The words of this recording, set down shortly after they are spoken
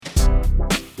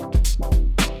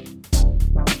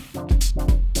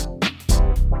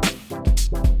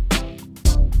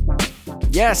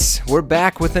Yes, we're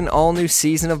back with an all-new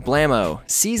season of Blammo,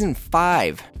 Season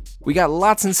 5. We got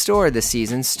lots in store this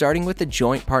season, starting with a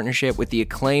joint partnership with the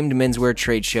acclaimed menswear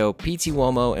trade show PT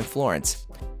Uomo in Florence.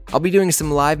 I'll be doing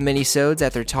some live minisodes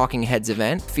at their Talking Heads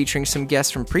event, featuring some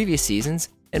guests from previous seasons,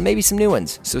 and maybe some new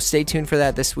ones, so stay tuned for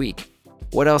that this week.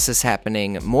 What else is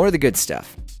happening? More of the good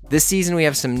stuff. This season we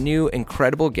have some new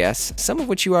incredible guests, some of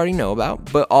which you already know about,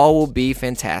 but all will be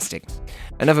fantastic.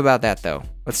 Enough about that though.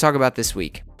 Let's talk about this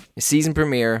week. A season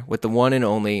premiere with the one and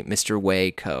only Mr. Wei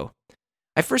Koh.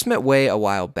 I first met Wei a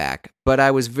while back, but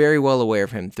I was very well aware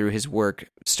of him through his work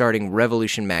starting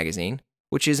Revolution magazine,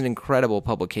 which is an incredible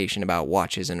publication about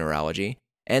watches and horology,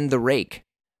 and The Rake,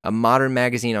 a modern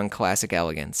magazine on classic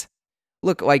elegance.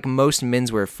 Look, like most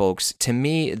menswear folks, to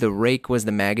me, The Rake was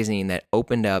the magazine that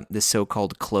opened up the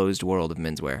so-called closed world of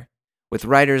menswear. With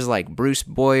writers like Bruce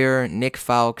Boyer, Nick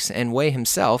Fowlkes, and Wei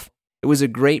himself, it was a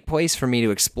great place for me to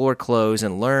explore clothes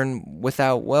and learn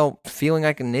without, feeling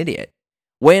like an idiot.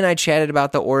 Wei and I chatted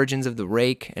about the origins of The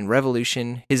Rake and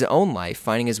Revolution, his own life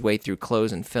finding his way through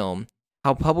clothes and film,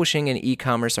 how publishing and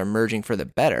e-commerce are merging for the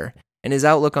better, and his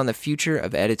outlook on the future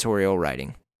of editorial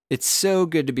writing. It's so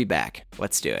good to be back.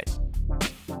 Let's do it.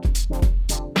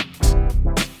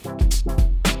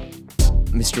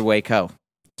 Mr. Wei Koh.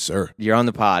 Sir. You're on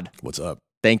the pod. What's up?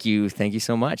 Thank you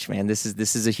so much, man. This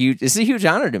is a huge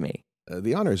honor to me.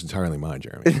 The honor is entirely mine,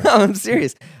 Jeremy. No, I'm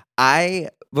serious.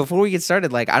 Before we get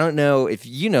started, I don't know if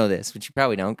you know this, which you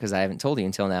probably don't because I haven't told you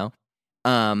until now.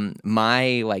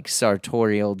 My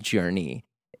sartorial journey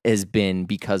has been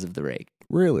because of The Rake.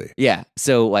 Really? Yeah.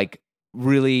 So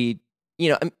really,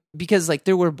 because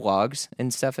there were blogs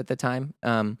and stuff at the time.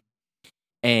 But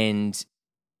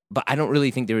I don't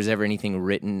really think there was ever anything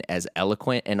written as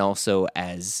eloquent and also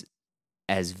as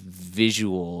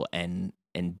visual and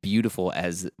beautiful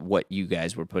as what you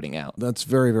guys were putting out. That's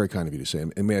very, very kind of you to say.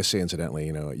 And may I say, incidentally,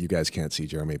 you guys can't see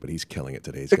Jeremy, but he's killing it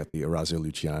today. He's got the Orazio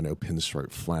Luciano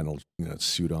pinstripe flannel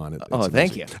suit on. It's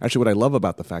thank you. Actually, what I love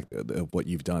about the fact of what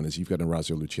you've done is you've got an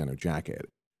Orazio Luciano jacket,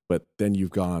 but then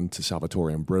you've gone to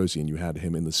Salvatore Ambrosi and you had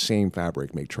him in the same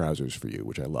fabric make trousers for you,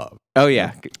 which I love. Oh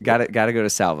yeah, got to go to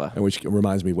Salva. And which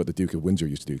reminds me of what the Duke of Windsor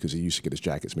used to do, because he used to get his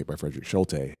jackets made by Frederick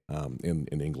Schulte in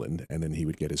England, and then he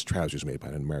would get his trousers made by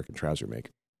an American trouser make.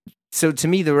 So to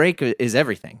me, The Rake is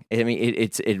everything. I mean,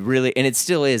 it really, and it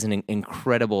still is an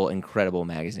incredible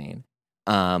magazine.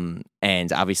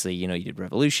 And obviously, you did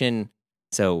Revolution,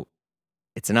 so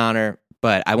it's an honor.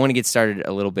 But I want to get started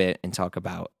a little bit and talk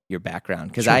about your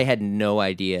background, because Sure. I had no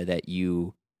idea that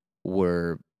you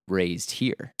were raised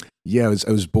here. Yeah,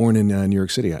 I was born in New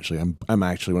York City. Actually, I'm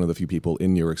actually one of the few people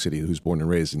in New York City who's born and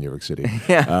raised in New York City.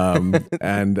 Yeah.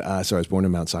 So I was born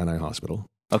in Mount Sinai Hospital.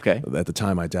 Okay. At the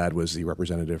time, my dad was the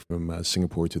representative from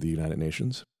Singapore to the United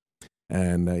Nations,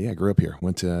 and grew up here.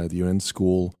 Went to the UN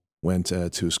school. Went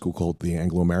to a school called the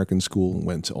Anglo-American School.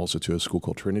 Went also to a school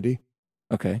called Trinity.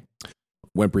 Okay.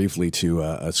 Went briefly to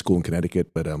a school in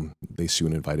Connecticut, but they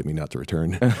soon invited me not to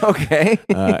return. Okay.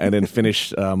 And then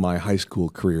finished my high school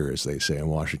career, as they say, in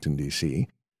Washington, D.C.,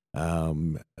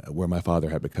 where my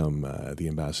father had become the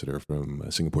ambassador from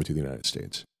Singapore to the United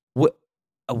States.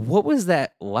 What was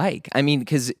that like? I mean,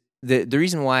 because the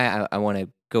reason why I want to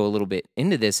go a little bit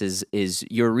into this is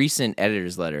your recent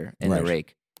editor's letter in The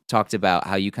Rake talked about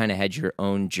how you kind of had your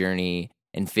own journey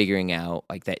and figuring out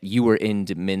that you were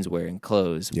into menswear and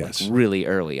clothes really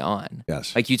early on.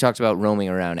 Yes. You talked about roaming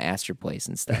around Astor Place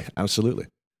and stuff. Absolutely.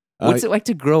 What's it like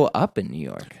to grow up in New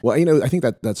York? Well, I think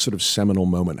that sort of seminal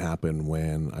moment happened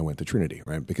when I went to Trinity,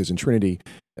 right? Because in Trinity,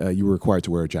 you were required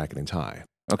to wear a jacket and tie.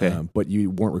 Okay. But you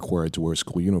weren't required to wear a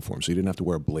school uniform, so you didn't have to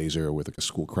wear a blazer with a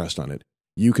school crest on it.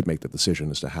 You could make the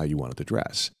decision as to how you wanted to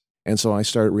dress. And so I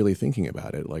started really thinking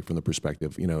about it, from the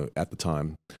perspective, at the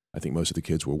time, I think most of the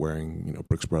kids were wearing,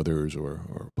 Brooks Brothers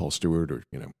or Paul Stewart or,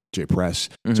 J. Press.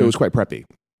 Mm-hmm. So it was quite preppy.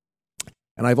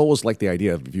 And I've always liked the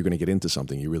idea of if you're going to get into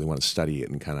something, you really want to study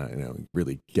it and kind of,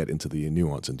 really get into the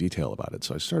nuance and detail about it.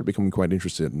 So I started becoming quite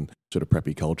interested in sort of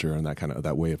preppy culture and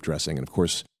that way of dressing. And of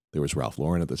course, there was Ralph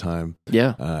Lauren at the time.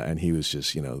 Yeah. And he was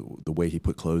just, the way he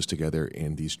put clothes together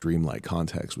in these dreamlike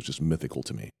contexts was just mythical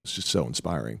to me. It's just so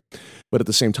inspiring. But at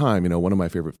the same time, one of my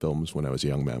favorite films when I was a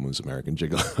young man was American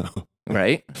Gigolo.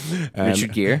 Right.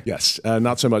 Richard Gere. Yes.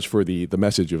 Not so much for the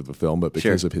message of the film, but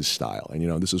because of his style.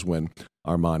 And, this is when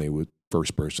Armani would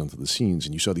first burst onto the scenes,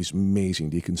 and you saw these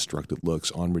amazing deconstructed looks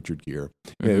on Richard Gere.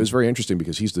 Mm-hmm. And it was very interesting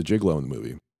because he's the gigolo in the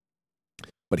movie.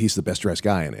 but he's the best dressed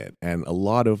guy in it. And a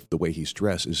lot of the way he's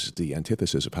dressed is the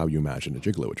antithesis of how you imagine a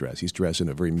gigolo would dress. He's dressed in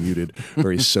a very muted,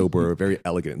 very sober, very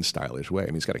elegant and stylish way. I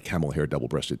mean, he's got a camel hair,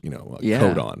 double-breasted,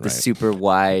 coat on, right? The super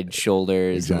wide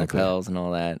shoulders Exactly. and lapels and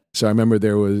all that. So I remember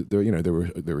there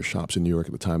were shops in New York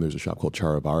at the time. There was a shop called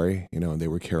Charivari, and they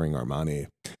were carrying Armani.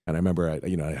 And I remember,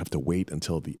 I have to wait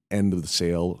until the end of the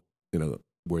sale,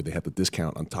 where they had the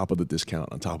discount on top of the discount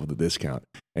on top of the discount,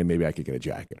 and maybe I could get a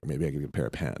jacket or maybe I could get a pair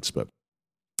of pants. But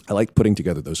I liked putting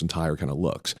together those entire kind of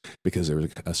looks because there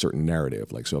was a certain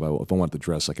narrative. Like, so if I wanted to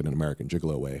dress like in an American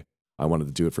Gigolo way, I wanted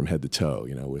to do it from head to toe,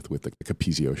 with the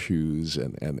Capezio shoes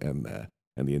and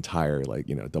the entire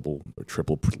double or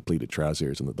triple pleated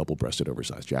trousers and the double breasted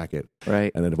oversized jacket.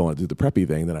 Right. And then if I want to do the preppy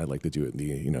thing, then I'd like to do it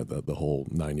in the whole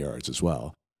 9 yards as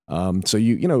well. So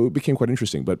it became quite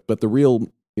interesting. But the real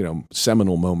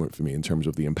seminal moment for me in terms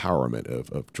of the empowerment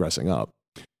of dressing up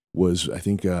was, I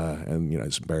think, and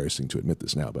it's embarrassing to admit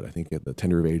this now, but I think at the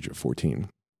tender age of 14,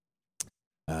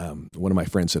 one of my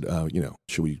friends said,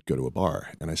 should we go to a bar?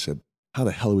 And I said, how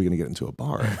the hell are we going to get into a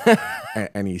bar?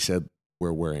 And he said,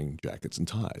 we're wearing jackets and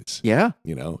ties. Yeah.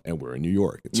 And we're in New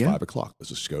York. It's 5 o'clock. Let's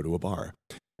just go to a bar.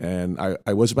 And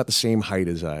I was about the same height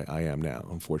as I am now.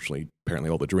 Unfortunately, apparently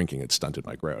all the drinking had stunted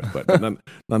my growth. But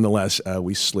nonetheless,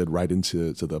 we slid right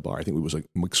into the bar. I think it was like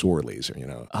McSorley's,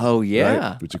 Oh, yeah.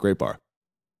 Right? It was a great bar.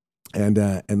 And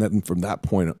then from that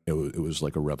point, it was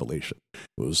like a revelation.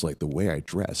 It was like the way I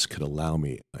dress could allow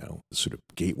me, sort of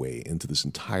gateway into this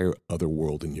entire other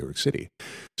world in New York City.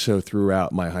 So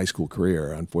throughout my high school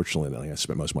career, unfortunately, I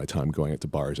spent most of my time going out to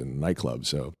bars and nightclubs.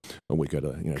 So when we go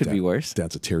to, could be worse.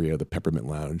 Danceteria, the Peppermint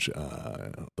Lounge,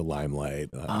 the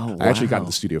Limelight. Wow. I actually got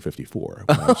into Studio 54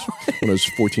 when I was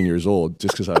 14 years old,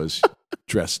 just because I was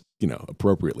dressed,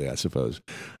 appropriately, I suppose.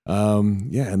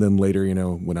 And then later,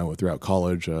 when I went throughout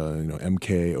college,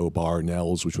 MK, O-Bar,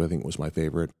 Nels, which I think was my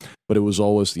favorite. But it was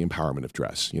always the empowerment of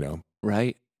dress,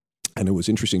 Right. And it was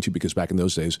interesting, too, because back in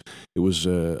those days, it was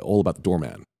all about the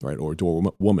doorman, right, or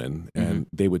doorwoman. And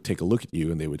they would take a look at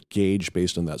you and they would gauge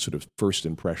based on that sort of first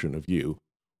impression of you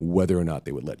whether or not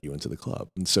they would let you into the club.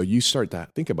 And so you start to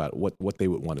think about what they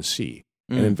would want to see.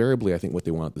 And invariably, I think what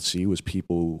they wanted to see was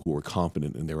people who were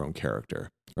confident in their own character,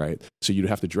 right? So you'd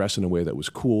have to dress in a way that was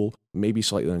cool, maybe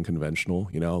slightly unconventional.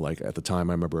 Like at the time,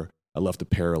 I remember I left a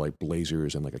pair of like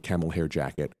blazers and like a camel hair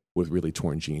jacket with really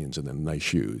torn jeans and then nice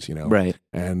shoes, Right.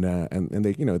 And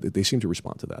they, they seemed to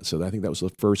respond to that. So I think that was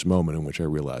the first moment in which I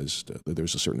realized that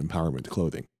there's a certain empowerment to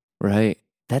clothing. Right.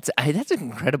 That's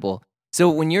incredible. So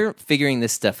when you're figuring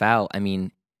this stuff out, I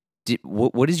mean,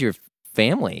 what is your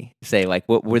family say? Like,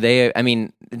 what were they? I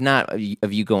mean, not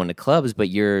of you going to clubs, but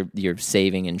you're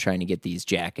saving and trying to get these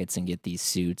jackets and get these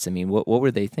suits. I mean, what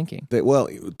were they thinking? Well,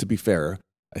 to be fair,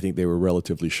 I think they were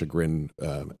relatively chagrined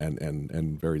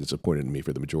and very disappointed in me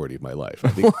for the majority of my life. I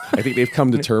think they've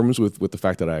come to terms with the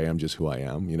fact that I am just who I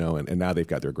am, and now they've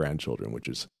got their grandchildren, which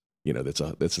is, it's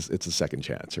a second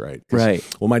chance, right? Right.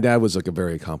 Well, my dad was like a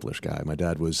very accomplished guy. My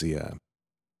dad was the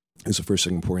first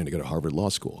Singaporean to go to Harvard Law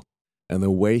School. And the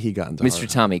way he got into Mr.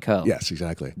 Tommy Koh. Yes,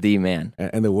 exactly. The man.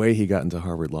 And the way he got into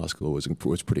Harvard Law School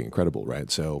was pretty incredible, right?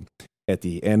 So at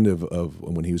the end of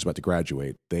when he was about to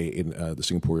graduate, the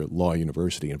Singapore Law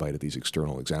University invited these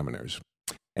external examiners.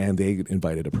 And they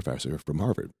invited a professor from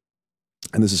Harvard.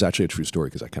 And this is actually a true story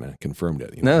because I kind of confirmed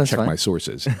it. That's check fine. my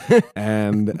sources.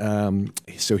 And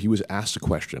so he was asked a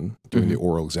question during the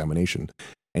oral examination.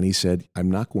 And he said,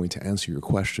 I'm not going to answer your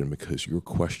question because your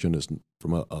question is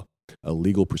from a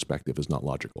legal perspective is not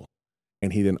logical.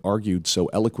 And he then argued so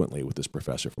eloquently with this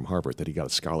professor from Harvard that he got a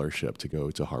scholarship to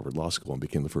go to Harvard Law School and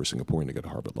became the first Singaporean to go to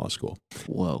Harvard Law School.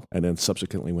 Whoa. And then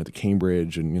subsequently went to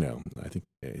Cambridge. And, I think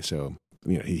so,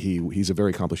 he's a very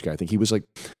accomplished guy. I think he was like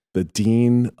the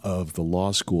dean of the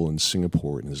law school in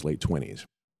Singapore in his late 20s.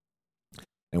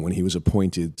 And when he was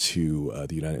appointed to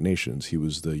the United Nations, he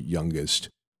was the youngest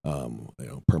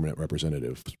permanent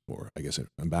representative, or I guess an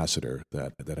ambassador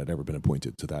that had ever been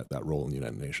appointed to that role in the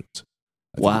United Nations.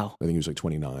 I think he was like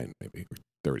 29, maybe, or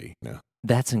 30 now.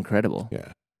 That's incredible.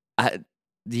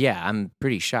 Yeah. I'm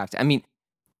pretty shocked. I mean,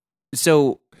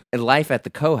 so life at the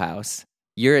Koh house,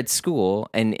 you're at school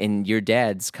and your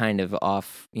dad's kind of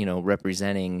off,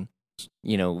 representing,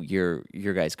 your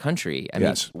guys' country. I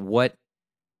mean, what?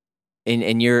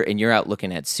 And you're out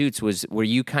looking at suits. Were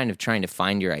you kind of trying to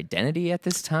find your identity at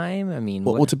this time? I mean,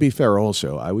 well, to be fair,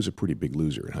 also I was a pretty big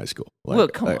loser in high school.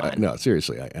 Come on. No,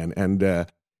 seriously,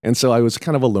 and so I was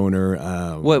kind of a loner.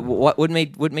 What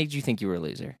made you think you were a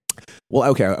loser? Well,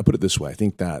 okay, I put it this way. I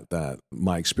think that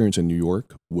my experience in New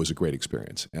York was a great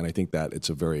experience, and I think that it's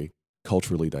a very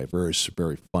culturally diverse,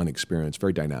 very fun experience,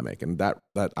 very dynamic, and that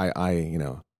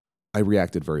I I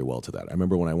reacted very well to that. I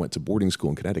remember when I went to boarding school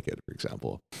in Connecticut, for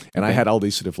example, and I had all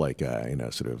these sort of like,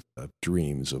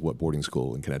 dreams of what boarding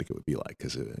school in Connecticut would be like,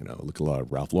 because, look at a lot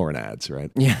of Ralph Lauren ads,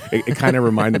 right? Yeah. It kind of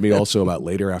reminded me also about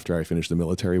later after I finished the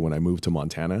military when I moved to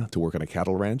Montana to work on a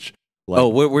cattle ranch.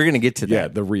 Like, we're going to get to that. Yeah,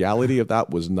 the reality of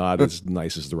that was not as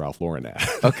nice as the Ralph Lauren ad.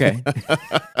 Okay.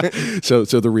 So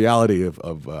the reality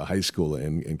of high school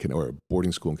or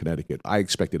boarding school in Connecticut, I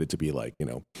expected it to be like,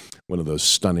 one of those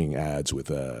stunning ads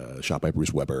with shot by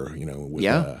Bruce Weber,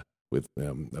 with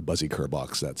a Buzzy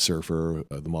Kerbox, that surfer,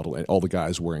 the model, and all the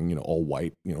guys wearing, all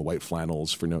white, white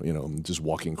flannels for just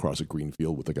walking across a green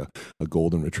field with like a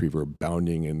golden retriever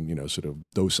bounding and, sort of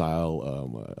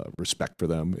docile respect for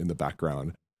them in the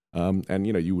background. And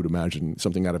you would imagine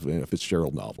something out of a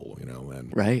Fitzgerald novel,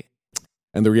 and right.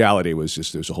 And the reality was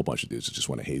just there's a whole bunch of dudes that just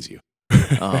want to haze you.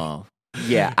 Oh,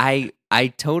 yeah. I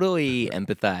totally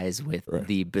empathize with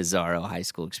the bizarro high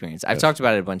school experience. I've talked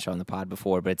about it a bunch on the pod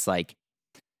before, but it's like,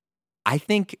 I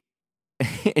think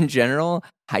in general,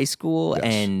 high school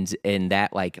and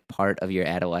that like part of your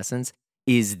adolescence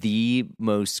is the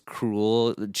most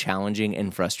cruel, challenging,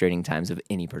 and frustrating times of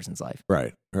any person's life.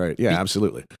 Right. Yeah,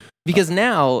 absolutely. Because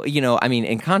now,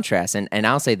 in contrast, and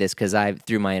I'll say this because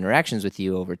through my interactions with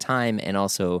you over time and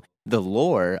also the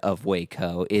lore of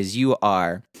Waco is you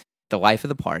are the life of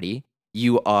the party.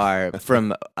 You are,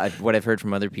 from what I've heard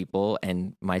from other people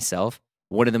and myself,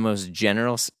 one of the most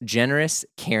generous,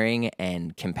 caring,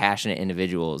 and compassionate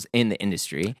individuals in the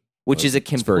industry, which is a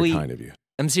complete... It's very kind of you.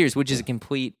 I'm serious, which is a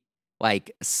complete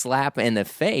like slap in the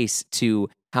face to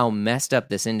how messed up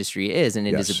this industry is. And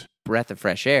it is a breath of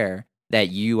fresh air that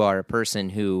you are a person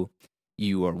who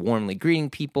you are warmly greeting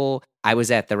people. I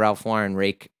was at the Ralph Lauren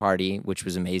Rake party, which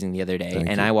was amazing the other day. Thank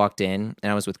you. I walked in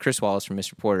and I was with Chris Wallace from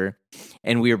Mr. Porter.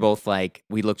 And we were both like,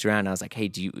 we looked around and I was like,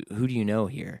 hey, who do you know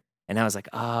here? And I was like,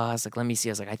 let me see.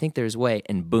 I was like, I think there's Way.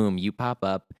 And boom, you pop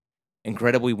up,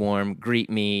 incredibly warm, greet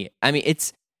me. I mean,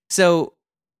 so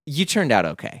you turned out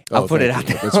okay. I'll put it out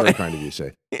there. That's very kind of you to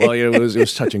say. Well, it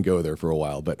was touch and go there for a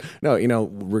while, but no,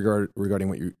 regarding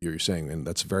what you're saying, and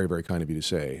that's very, very kind of you to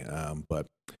say. But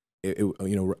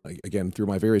again, through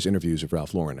my various interviews of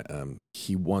Ralph Lauren,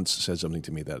 he once said something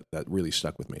to me that really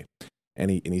stuck with me,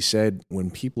 and he said, when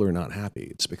people are not happy,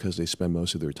 it's because they spend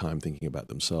most of their time thinking about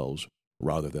themselves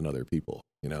rather than other people.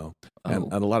 And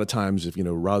a lot of times, if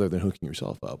rather than hooking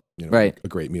yourself up, right. a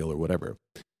great meal or whatever.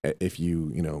 If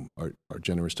you are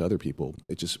generous to other people,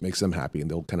 it just makes them happy, and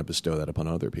they'll kind of bestow that upon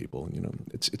other people.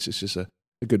 It's just a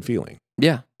good feeling.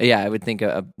 Yeah. I would think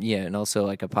and also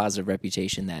like a positive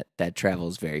reputation that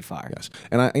travels very far. Yes,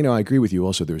 and I agree with you.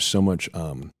 Also, there's so much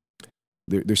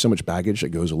there's so much baggage that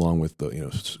goes along with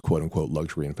the quote unquote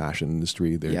luxury and fashion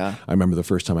industry. I remember the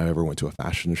first time I ever went to a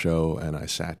fashion show, and I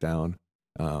sat down,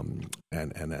 and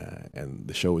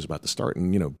the show was about to start,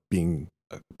 and being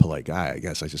a polite guy, I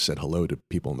guess I just said hello to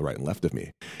people on the right and left of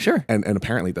me. Sure. And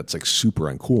apparently that's like super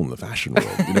uncool in the fashion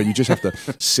world. You just have to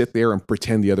sit there and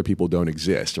pretend the other people don't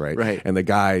exist, right? Right. And the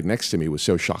guy next to me was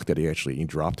so shocked that he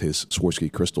dropped his Swarovski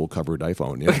crystal covered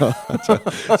iPhone.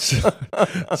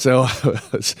 So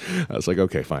I was like,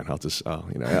 okay, fine, I'll just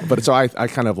But so I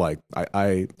kind of like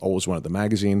I always wanted the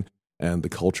magazine and the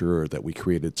culture that we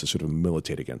created to sort of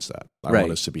militate against that. I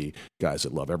want us to be guys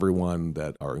that love everyone,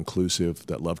 that are inclusive,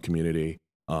 that love community,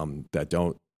 that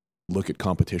don't look at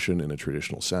competition in a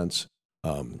traditional sense,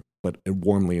 but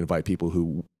warmly invite people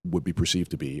who would be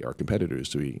perceived to be our competitors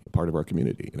to be a part of our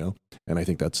community, And I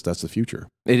think that's the future.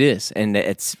 It is, and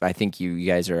I think you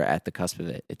guys are at the cusp of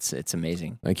it. It's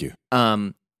amazing. Thank you.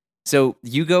 So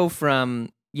you go from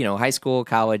high school,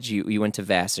 college, you went to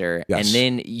Vassar, and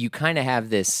then you kind of have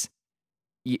this.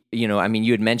 You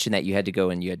had mentioned that you had to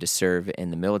go and you had to serve in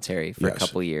the military for a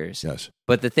couple of years. Yes.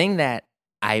 But the thing that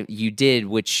you did,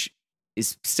 which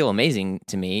is still amazing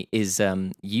to me, is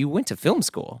you went to film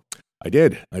school. I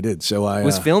did. So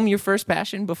was film your first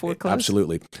passion before close?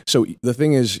 Absolutely. So the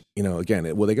thing is, again,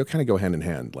 they kind of go hand in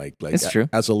hand. Like that's true.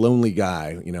 As a lonely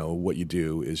guy, what you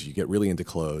do is you get really into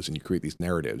clothes and you create these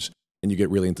narratives, and you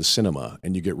get really into cinema,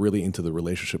 and you get really into the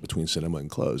relationship between cinema and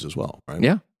clothes as well, right?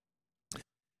 Yeah.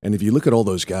 And if you look at all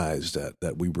those guys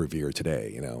that we revere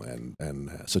today, and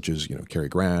such as Cary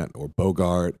Grant or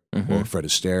Bogart or Fred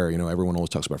Astaire, everyone always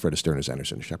talks about Fred Astaire in his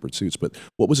Anderson and Shepard suits. But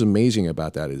what was amazing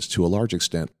about that is, to a large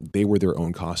extent, they were their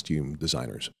own costume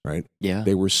designers, right? Yeah.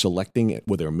 They were selecting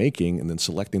what they're making and then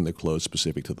selecting the clothes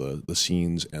specific to the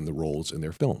scenes and the roles in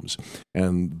their films.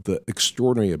 And the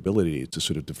extraordinary ability to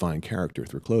sort of define character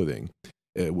through clothing,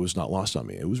 it was not lost on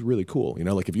me. It was really cool.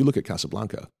 Like if you look at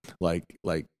Casablanca, like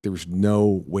there was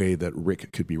no way that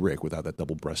Rick could be Rick without that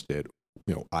double-breasted,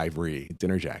 ivory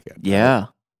dinner jacket. Yeah.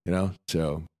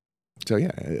 So So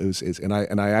yeah,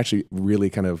 and I actually really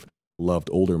kind of loved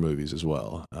older movies as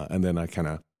well. And then I kind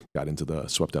of got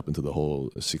swept up into the whole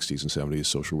 60s and 70s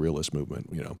social realist movement,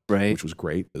 Right. which was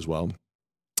great as well.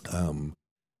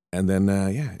 And then,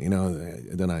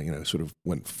 then I, sort of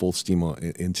went full steam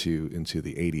into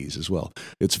the 80s as well.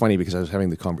 It's funny because I was having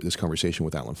this conversation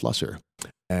with Alan Flusser,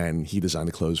 and he designed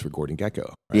the clothes for Gordon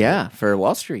Gekko. Right? Yeah, for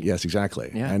Wall Street. Yes,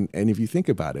 exactly. Yeah. And if you think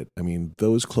about it, I mean,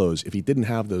 those clothes, if he didn't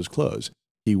have those clothes,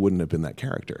 he wouldn't have been that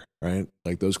character, right?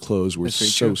 Like those clothes were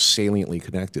so saliently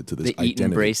connected to this the identity.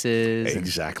 Eton braces.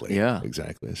 Exactly. Yeah.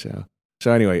 Exactly. So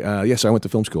anyway, so I went to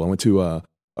film school. I went to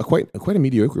quite a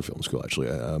mediocre film school, actually,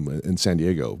 in San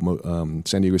Diego,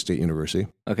 San Diego State University.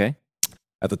 Okay.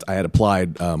 I had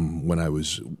applied when I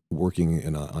was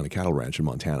working on a cattle ranch in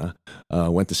Montana.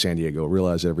 Went to San Diego,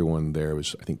 realized that everyone there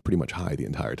was, I think, pretty much high the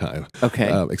entire time. Okay.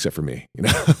 Except for me,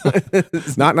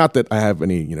 not that I have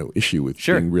any, issue with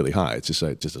being really high. It's just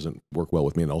it just doesn't work well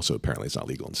with me, and also apparently it's not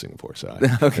legal in Singapore. So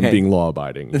I'm being law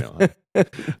abiding,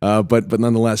 but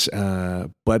nonetheless,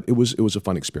 but it was a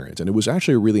fun experience, and it was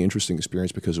actually a really interesting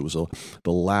experience because it was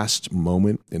the last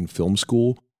moment in film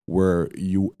school where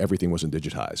everything wasn't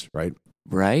digitized, right?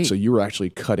 Right. So you were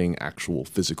actually cutting actual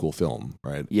physical film,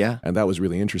 right? Yeah. And that was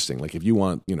really interesting. Like if you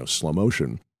want, slow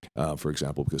motion, for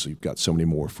example, because you've got so many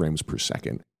more frames per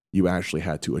second, you actually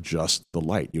had to adjust the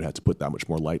light. You had to put that much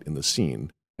more light in the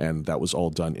scene. And that was all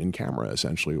done in camera,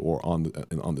 essentially, or on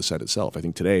the set itself. I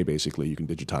think today, basically, you can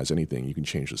digitize anything. You can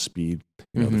change the speed,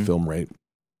 the film rate.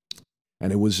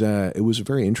 And it was a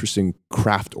very interesting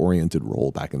craft-oriented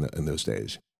role back in those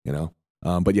days,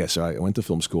 But yeah, so I went to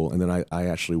film school, and then I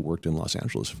actually worked in Los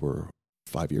Angeles for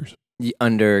 5 years.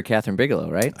 Under Catherine Bigelow,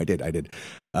 right? I did.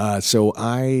 So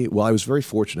I was very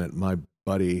fortunate. My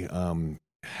buddy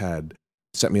had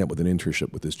set me up with an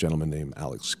internship with this gentleman named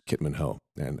Alex Kitman Ho.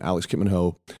 And Alex Kitman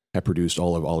Ho had produced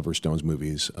all of Oliver Stone's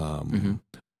movies,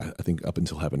 I think up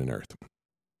until Heaven and Earth.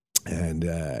 And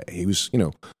he was,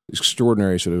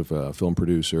 extraordinary sort of film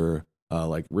producer,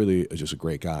 like really just a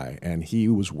great guy. And he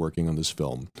was working on this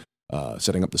film,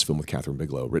 setting up this film with Catherine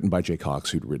Bigelow, written by Jay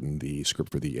Cox, who'd written the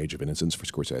script for The Age of Innocence for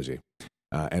Scorsese.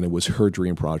 And it was her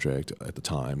dream project at the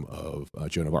time of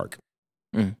Joan of Arc.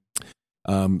 Mm.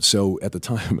 So at the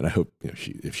time, and I hope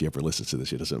if she ever listens to this,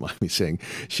 she doesn't mind me saying,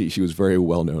 she was very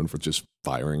well known for just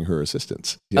firing her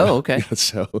assistants. Oh, okay.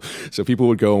 So people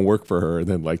would go and work for her, and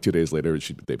then like 2 days later,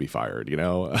 they'd be fired.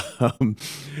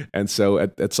 And so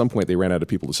at some point, they ran out of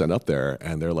people to send up there,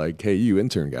 and they're like, "Hey, you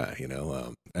intern guy,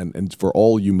 and for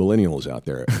all you millennials out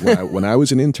there, when I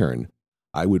was an intern,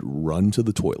 I would run to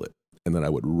the toilet, and then I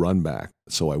would run back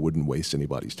so I wouldn't waste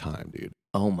anybody's time, dude."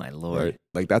 Oh my Lord! Right?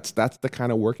 Like that's the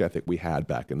kind of work ethic we had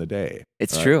back in the day.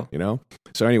 It's true,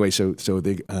 So anyway, so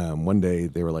they one day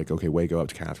they were like, "Okay, Way, go up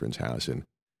to Catherine's house," and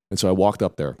so I walked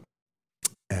up there,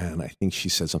 and I think she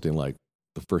said something like,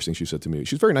 the first thing she said to me,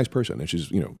 she's a very nice person, and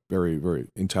she's very, very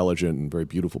intelligent and very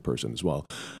beautiful person as well.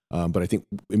 But I think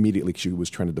immediately she was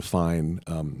trying to define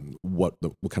what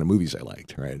kind of movies I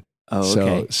liked, right? Oh,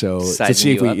 okay. So to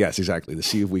see if to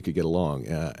see if we could get along.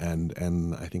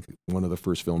 And I think one of the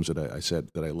first films that I said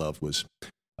that I loved was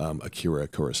Akira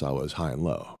Kurosawa's High and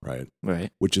Low, right? Right.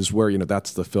 Which is where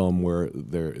that's the film where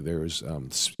there's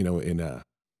in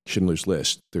Schindler's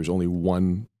List, there's only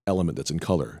one element that's in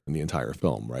color in the entire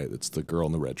film, right? It's the girl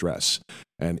in the red dress,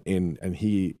 and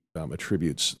he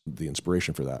attributes the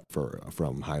inspiration for that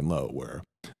from High and Low, where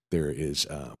there is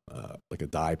like a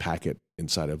dye packet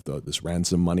inside of this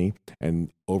ransom money, and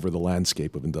over the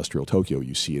landscape of industrial Tokyo,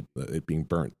 you see it being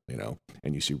burnt,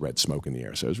 and you see red smoke in the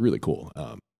air. So it was really cool.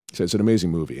 So it's an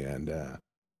amazing movie, and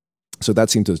so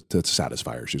that seemed to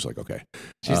satisfy her. She was like, okay.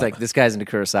 She's like, this guy's into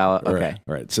Kurosawa. Okay.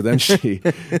 All right. So then she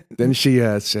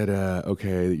said,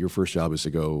 okay, your first job is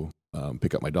to go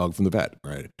pick up my dog from the vet,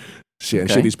 right? And she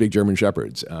had these big German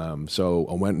shepherds. So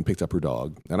I went and picked up her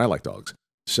dog, and I like dogs.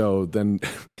 So then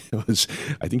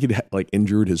I think he'd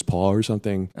injured his paw or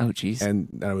something. Oh, geez. And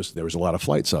there was a lot of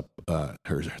flights up to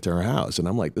her house. And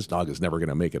I'm like, this dog is never going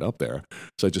to make it up there.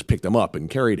 So I just picked him up and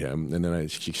carried him. And then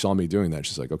she saw me doing that.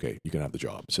 She's like, okay, you can have the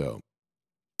job. So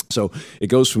it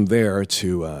goes from there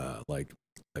to like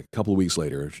a couple of weeks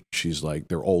later, she's like,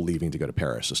 they're all leaving to go to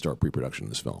Paris to start pre-production of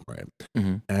this film, right?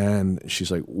 Mm-hmm. And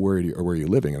she's like, where are you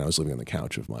living? And I was living on the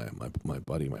couch of my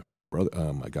buddy, my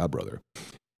brother, my godbrother.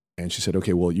 And she said,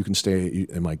 okay, well, you can stay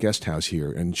in my guest house here.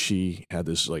 And she had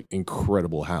this like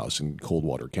incredible house in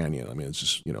Coldwater Canyon. I mean, it's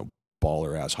just,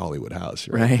 baller ass Hollywood house.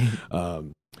 Right.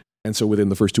 And so within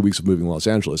the first 2 weeks of moving to Los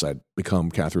Angeles, I'd become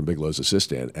Catherine Bigelow's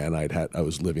assistant, and I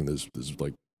was living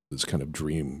this kind of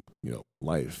dream,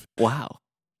 life. Wow.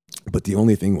 But the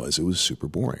only thing was, it was super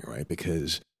boring, right?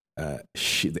 Because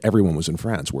everyone was in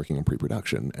France working in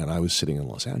pre-production, and I was sitting in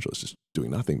Los Angeles just doing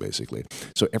nothing, basically.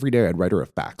 So every day I'd write her a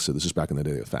fax. So this is back in the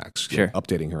day of fax. Sure.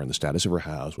 Updating her on the status of her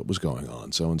house, what was going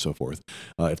on, so on and so forth.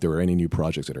 If there were any new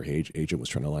projects that her agent was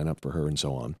trying to line up for her, and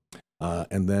so on.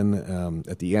 And then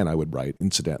at the end, I would write,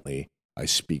 incidentally, I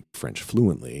speak French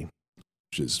fluently,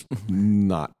 which is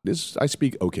not, I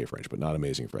speak okay French, but not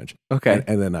amazing French. Okay.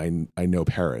 And then I know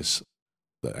Paris.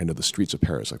 I know the streets of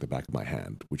Paris like the back of my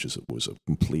hand, which was a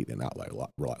complete and outright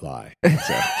lie.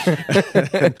 So,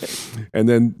 and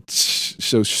then,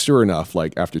 so sure enough,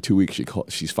 like after 2 weeks,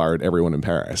 she's fired everyone in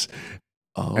Paris.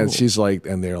 Oh. And she's like,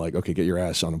 and they're like, okay, get your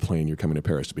ass on a plane. You're coming to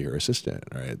Paris to be her assistant,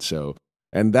 right? So,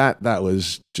 and that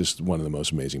was just one of the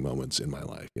most amazing moments in my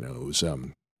life. You know, it was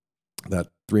that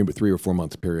 3 or 4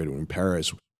 month period in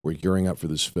Paris. We're gearing up for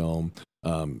this film.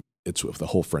 It's with the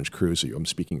whole French crew, so I'm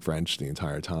speaking French the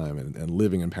entire time, and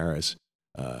living in Paris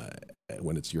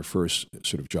when it's your first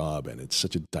sort of job, and it's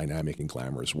such a dynamic and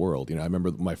glamorous world. You know, I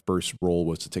remember my first role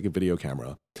was to take a video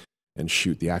camera and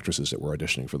shoot the actresses that were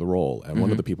auditioning for the role, and one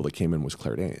of the people that came in was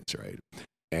Claire Danes, right?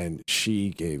 And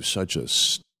she gave such a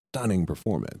stunning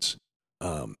performance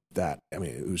that, I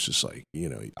mean, it was just like, you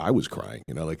know, I was crying,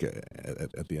 you know, like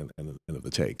at the end of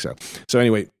the take. So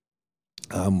anyway.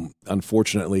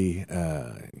 Unfortunately,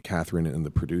 Catherine and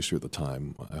the producer at the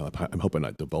time, I'm hoping I'm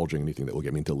not divulging anything that will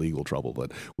get me into legal trouble,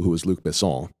 but who was Luc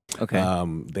Besson.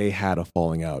 Okay. They had a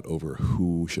falling out over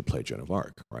who should play Joan of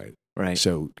Arc, right? Right.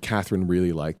 So Catherine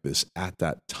really liked this, at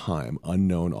that time,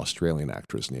 unknown Australian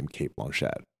actress named Cate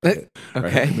Blanchett. Right?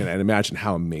 Okay. I mean, and imagine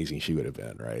how amazing she would have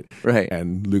been, right? Right.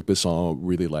 And Luc Besson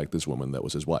really liked this woman that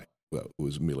was his wife. Well, it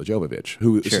was Mila Jovovich,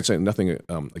 who, Sure. saying nothing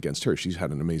against her, she's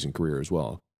had an amazing career as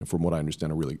well. And from what I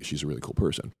understand, she's a really cool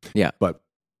person. Yeah. But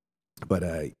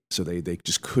so they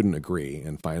just couldn't agree,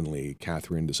 and finally,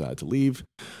 Catherine decided to leave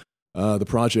the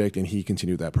project, and he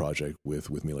continued that project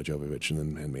with Mila Jovovich,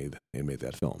 and made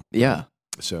that film. Yeah.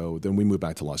 So then we moved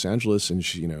back to Los Angeles, and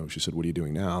she said, "What are you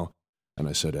doing now?" And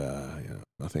I said,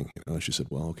 "Nothing." She said,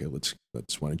 "Well, okay, let's.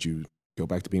 Why don't you go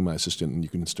back to being my assistant, and you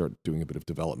can start doing a bit of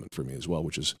development for me as well,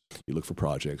 which is you look for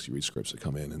projects, you read scripts that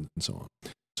come in, and so on."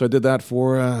 So I did that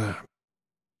for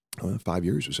 5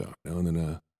 years or so, you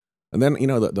know, and then you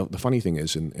know the funny thing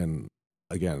is, and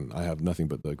again, I have nothing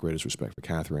but the greatest respect for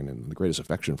Catherine and the greatest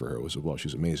affection for her. Was, well,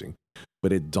 she's amazing,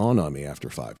 but it dawned on me after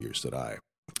 5 years that I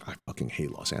fucking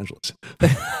hate Los Angeles.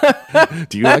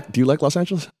 Do you like Los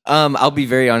Angeles? I'll be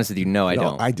very honest with you. No, I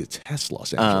don't. I detest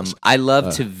Los Angeles. I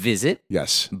love to visit.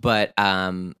 Yes. But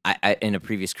I in a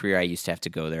previous career, I used to have to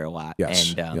go there a lot.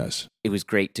 Yes. And yes. It was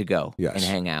great to go Yes. and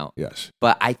hang out. Yes.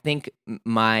 But I think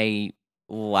my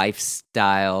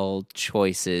lifestyle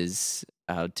choices,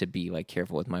 to be like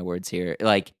careful with my words here,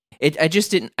 like I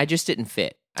just didn't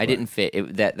fit. I didn't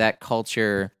fit. That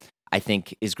culture, I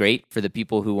think, is great for the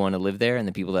people who want to live there and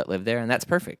the people that live there, and that's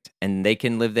perfect. And they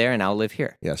can live there, and I'll live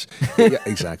here. Yes, yeah,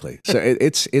 exactly. So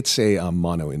it's a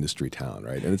mono industry town,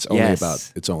 right? And it's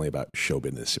only about show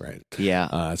business, right?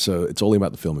 Yeah. So it's only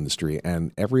about the film industry,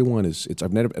 and everyone is.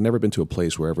 I've never been to a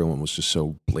place where everyone was just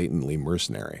so blatantly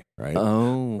mercenary, right?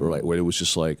 Oh, or like where it was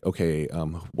just like, okay,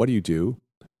 what do you do?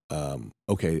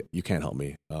 Okay, you can't help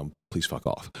me. Please fuck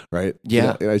off, right?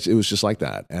 Yeah. You know, it was just like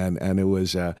that, and it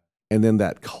was. And then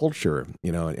that culture,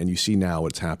 you know, and you see now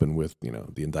what's happened with, you know,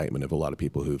 the indictment of a lot of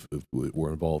people who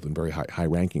were involved in very high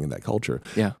ranking in that culture.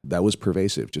 Yeah. That was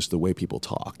pervasive, just the way people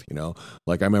talked, you know.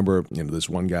 Like I remember, you know, this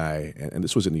one guy, and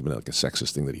this wasn't even like a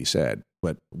sexist thing that he said,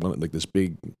 but like this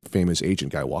big famous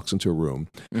agent guy walks into a room,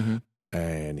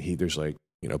 and there's like,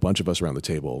 you know, a bunch of us around the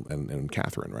table and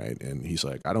Catherine, right? And he's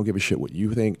like, I don't give a shit what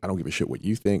you think. I don't give a shit what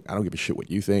you think. I don't give a shit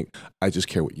what you think. I just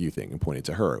care what you think, and pointed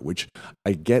to her, which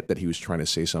I get that he was trying to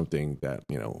say something that,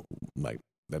 you know, like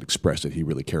that expressed that he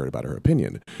really cared about her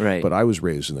opinion. Right. But I was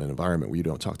raised in an environment where you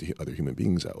don't talk to other human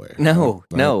beings that way. No,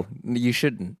 right? no, you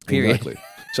shouldn't. Period. Exactly.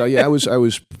 So yeah,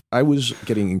 I was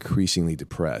getting increasingly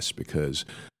depressed because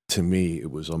to me, it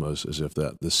was almost as if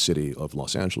the city of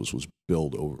Los Angeles was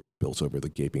built over the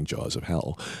gaping jaws of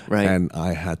hell. Right. And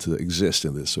I had to exist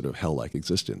in this sort of hell-like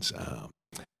existence.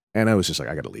 And I was just like,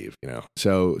 I got to leave, you know.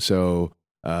 So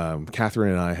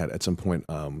Catherine and I had at some point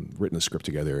written a script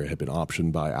together. It had been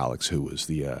optioned by Alex, who was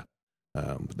the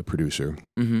producer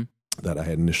that I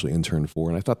had initially interned for.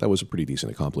 And I thought that was a pretty decent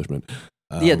accomplishment.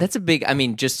 Yeah, that's a big, I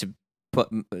mean, just to put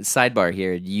sidebar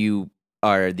here, you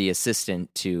are the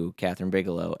assistant to Catherine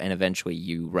Bigelow, and eventually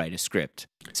you write a script.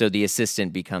 So the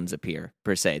assistant becomes a peer,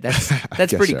 per se.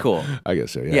 That's pretty cool. I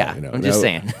guess so, yeah. Yeah, you know, I'm just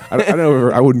saying. I know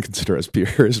I wouldn't consider us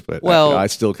peers, but well, I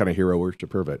still kind of hero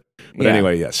worship her. But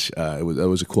anyway, yes, it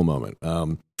was a cool moment.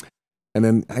 And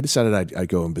then I decided I'd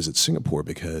go and visit Singapore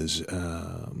because,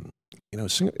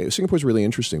 Singapore is really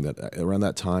interesting. That around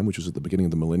that time, which was at the beginning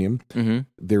of the millennium,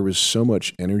 there was so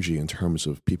much energy in terms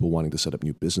of people wanting to set up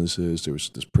new businesses. There was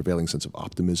this prevailing sense of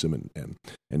optimism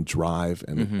and drive,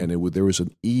 and there was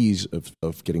an ease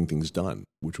of getting things done,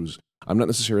 which was, I'm not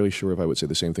necessarily sure if I would say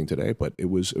the same thing today, but it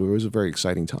was a very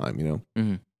exciting time,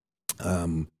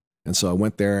 and so I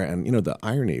went there, and the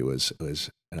irony was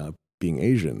being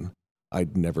Asian.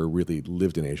 I'd never really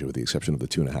lived in Asia with the exception of the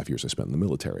 2.5 years I spent in the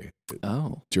military.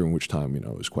 Oh. During which time,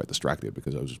 I was quite distracted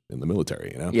because I was in the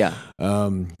military, Yeah.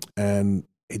 And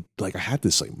I had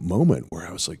this moment where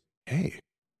I was like, hey,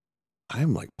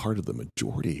 I'm part of the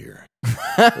majority here.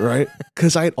 Right?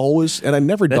 Because I'd always, and it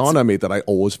never dawned on me that I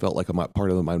always felt like I'm part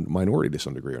of the minority to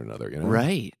some degree or another,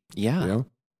 Right. Yeah.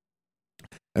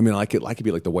 I mean, I could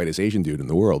be like the whitest Asian dude in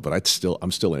the world, but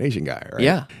I'm still an Asian guy, right?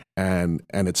 Yeah. And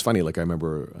it's funny, I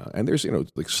remember, and there's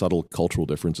subtle cultural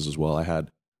differences as well. I had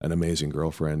an amazing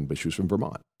girlfriend, but she was from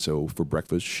Vermont, so for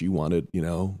breakfast she wanted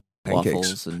pancakes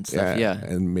waffles and stuff,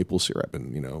 and maple syrup,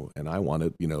 and I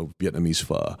wanted Vietnamese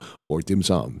pho or dim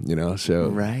sum, So,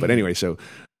 right. But anyway, so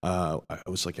I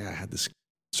was like, I had this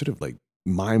sort of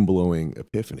mind-blowing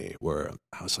epiphany where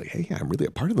I was like, hey, I'm really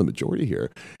a part of the majority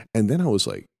here, and then I was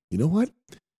like, you know what?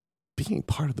 Being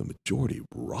part of the majority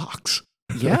rocks.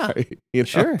 Yeah, right?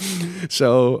 Sure.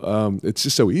 So it's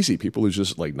just so easy. People are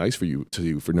just nice to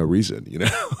you for no reason.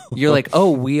 You're like,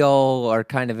 oh, we all are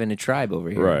kind of in a tribe over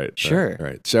here, right? Sure,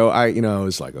 right. So I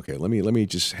was like, okay, let me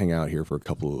just hang out here for a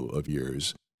couple of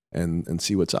years and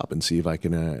see what's up and see if I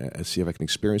can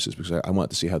experience this, because I want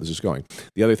to see how this is going.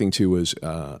 The other thing too was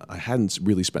I hadn't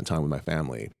really spent time with my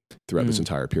family throughout this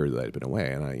entire period that I'd been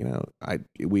away, and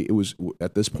it was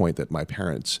at this point that my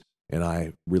parents and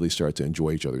I really started to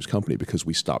enjoy each other's company because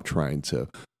we stopped trying to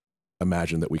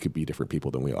imagine that we could be different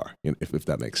people than we are, if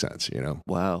that makes sense,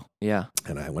 Wow, yeah.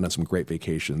 And I went on some great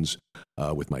vacations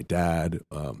with my dad.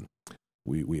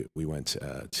 We went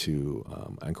to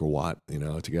Angkor Wat,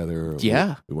 together.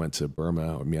 Yeah. We went to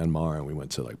Burma or Myanmar, and we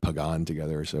went to Pagan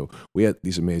together. So we had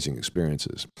these amazing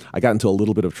experiences. I got into a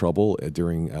little bit of trouble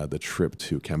during the trip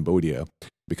to Cambodia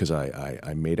because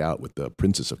I made out with the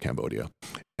princess of Cambodia.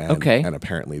 And, okay. And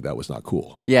apparently that was not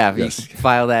cool. Yeah, yes. You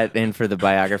file that in for the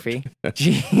biography.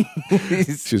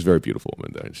 Jeez. She's a very beautiful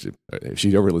woman. If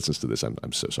she ever listens to this,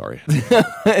 I'm so sorry. I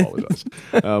apologize.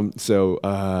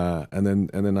 And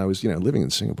then I was living in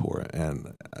Singapore,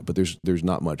 but there's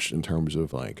not much in terms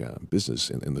of business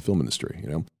in the film industry.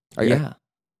 I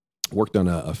worked on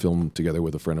a film together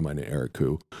with a friend of mine, Eric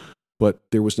Koo, but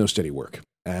there was no steady work,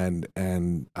 and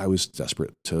I was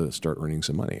desperate to start earning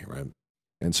some money, right?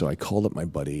 And so I called up my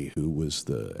buddy, who was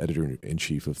the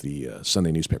editor-in-chief of the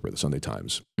Sunday newspaper, the Sunday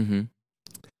Times. Mm-hmm.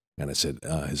 And I said,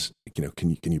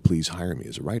 can you please hire me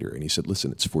as a writer? And he said,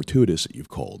 listen, it's fortuitous that you've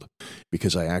called,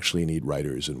 because I actually need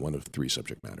writers in one of 3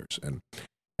 subject matters.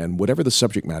 And whatever the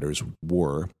subject matters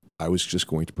were, I was just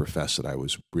going to profess that I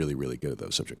was really, really good at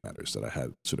those subject matters, that I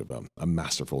had sort of a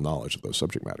masterful knowledge of those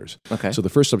subject matters. Okay. So the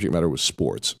first subject matter was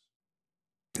sports.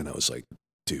 And I was like,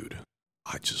 dude,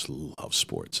 I just love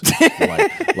sports.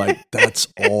 like that's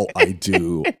all I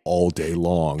do all day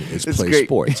long is play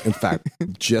sports. In fact,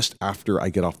 just after I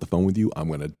get off the phone with you, I'm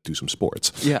going to do some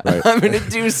sports. Yeah, right? I'm going to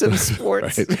do some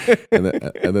sports. Right?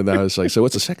 And then I was like, so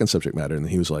what's the second subject matter? And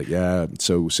he was like, yeah,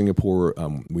 so Singapore,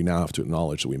 we now have to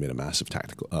acknowledge that we made a massive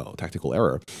tactical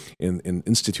error in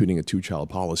instituting a 2-child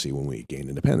policy when we gained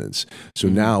independence. So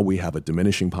now we have a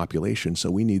diminishing population, so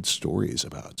we need stories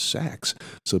about sex,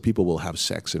 so people will have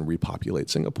sex and repopulate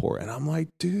Singapore. And I'm like,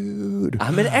 dude,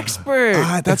 I'm an expert.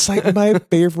 That's my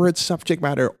favorite subject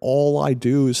matter. All I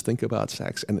do is think about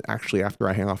sex. And actually, after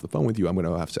I hang off the phone with you, I'm going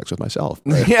to have sex with myself.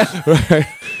 Right? Yeah. Right?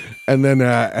 And then,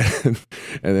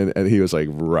 and he was like,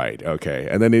 right, okay.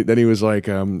 And then he was like,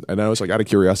 and I was like, out of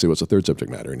curiosity, what's the third subject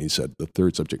matter? And he said, the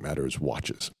third subject matter is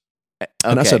watches. Okay.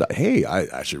 And I said, hey, I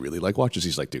actually really like watches.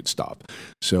 He's like, dude, stop.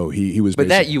 So he was. But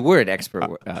that you were an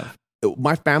expert.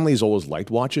 My family's always liked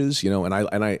watches, and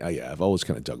I've always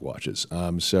kind of dug watches.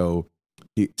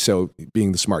 So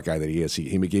being the smart guy that he is,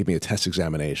 he gave me a test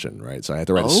examination, right? So I had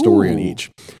to write a story on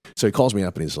each. So he calls me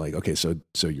up and he's like, okay, so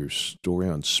your story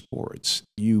on sports,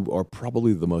 you are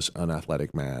probably the most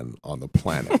unathletic man on the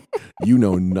planet. You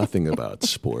know nothing about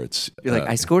sports. You're like,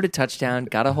 I scored a touchdown,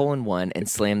 got a hole in one, and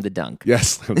slammed the dunk.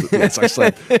 Yes, I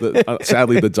slammed.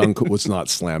 Sadly, the dunk was not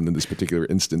slammed in this particular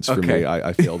instance for me.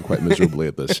 I failed quite miserably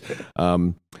at this.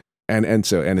 And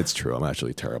it's true. I'm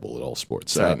actually terrible at all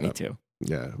sports. Me too.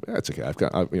 Yeah, that's okay.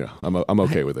 I'm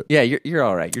okay with it. Yeah, you're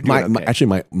all right. You're doing okay.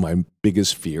 My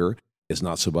biggest fear is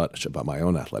not so much about my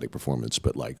own athletic performance,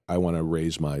 but I want to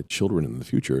raise my children in the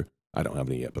future I don't have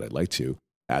any yet, but I'd like to,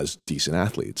 as decent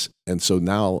athletes. And so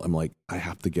now I'm like, I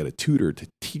have to get a tutor to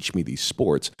teach me these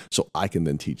sports so I can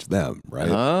then teach them, right?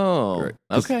 Oh, Right.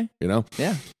 okay. You know?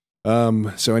 Yeah.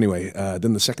 So anyway,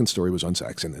 then the second story was on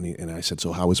sex, and I said,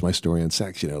 so how was my story on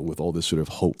sex, with all this sort of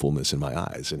hopefulness in my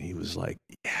eyes? And he was like,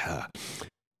 yeah,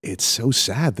 it's so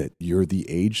sad that you're the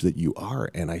age that you are,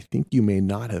 and I think you may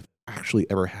not have actually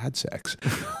ever had sex.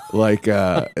 Like,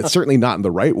 it's certainly not in the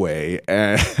right way.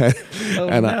 And,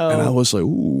 and I was like,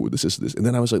 ooh, this is this. And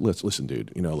then I was like, listen,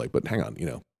 dude, but hang on,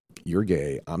 you're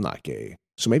gay, I'm not gay.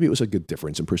 So maybe it was a good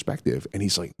difference in perspective. And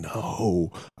he's like,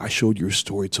 no, I showed your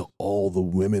story to all the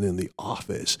women in the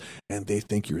office and they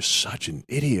think you're such an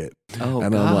idiot. Oh,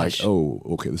 and gosh. I'm like, oh,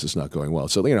 okay, this is not going well.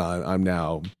 So, I'm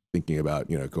now thinking about,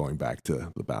 going back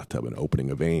to the bathtub and opening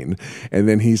a vein. And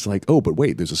then he's like, oh, but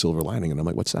wait, there's a silver lining. And I'm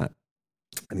like, what's that?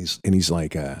 And he's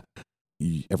like,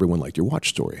 everyone liked your watch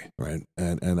story, right?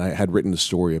 And I had written a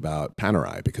story about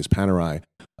Panerai because Panerai,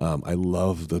 I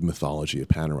love the mythology of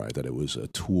Panerai, that it was a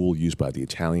tool used by the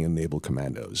Italian naval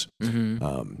commandos.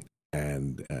 Mm-hmm.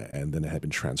 And then it had been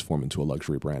transformed into a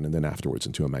luxury brand, and then afterwards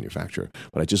into a manufacturer.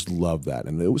 But I just love that,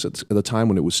 and it was at the time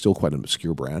when it was still quite an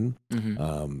obscure brand.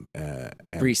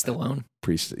 Mm-hmm. Priest alone.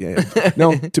 Priest, yeah.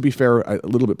 No, to be fair, a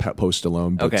little bit post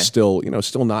Stallone, but still,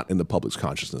 still not in the public's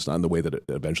consciousness, not in the way that it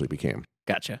eventually became.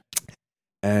 Gotcha.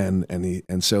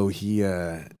 And so he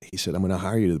said, I'm going to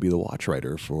hire you to be the watch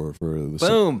writer for the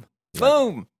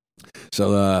boom.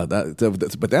 So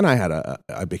but then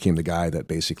I became the guy that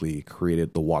basically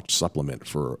created the watch supplement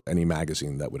for any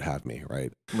magazine that would have me,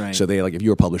 right? Right. So they, like, if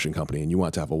you're a publishing company and you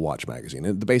want to have a watch magazine,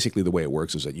 and basically the way it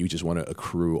works is that you just want to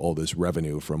accrue all this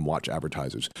revenue from watch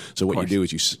advertisers. So what you do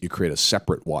is you create a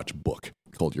separate watch book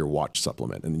called your watch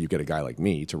supplement, and then you get a guy like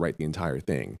me to write the entire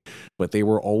thing. But they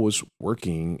were always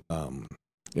working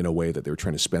in a way that they were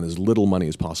trying to spend as little money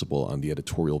as possible on the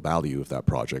editorial value of that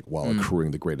project while accruing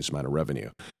the greatest amount of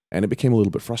revenue. And it became a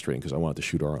little bit frustrating because I wanted to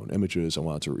shoot our own images. I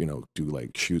wanted to, do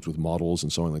like shoots with models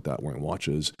and so on like that, wearing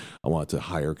watches. I wanted to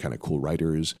hire kind of cool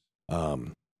writers,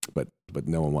 but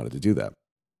no one wanted to do that.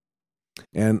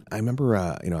 And I remember,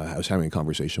 I was having a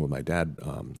conversation with my dad,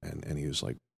 and he was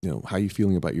like, how are you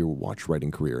feeling about your watch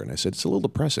writing career? And I said, it's a little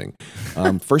depressing.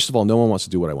 First of all, no one wants to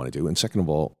do what I want to do. And second of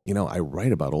all, I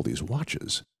write about all these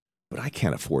watches, but I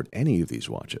can't afford any of these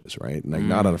watches, right? And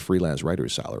not on a freelance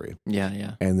writer's salary.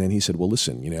 Yeah. And then he said, well,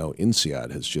 listen,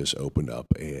 INSEAD has just opened up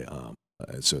the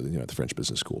French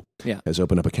Business School has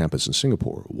opened up a campus in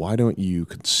Singapore. Why don't you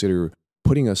consider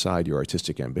putting aside your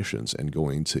artistic ambitions and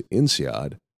going to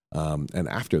INSEAD? And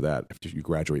after that, after you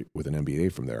graduate with an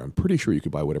MBA from there, I'm pretty sure you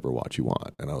could buy whatever watch you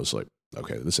want. And I was like,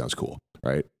 okay, this sounds cool,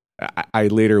 right? I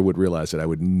later would realize that I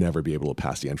would never be able to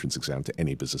pass the entrance exam to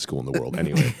any business school in the world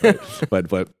anyway. Right?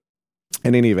 But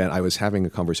in any event, I was having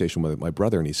a conversation with my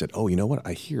brother, and he said, oh, you know what?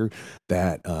 I hear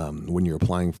that when you're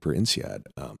applying for INSEAD,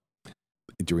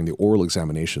 during the oral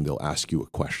examination, they'll ask you a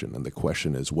question. And the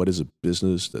question is, what is a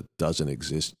business that doesn't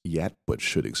exist yet but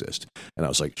should exist? And I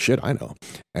was like, shit, I know.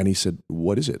 And he said,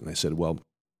 what is it? And I said, well,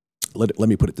 let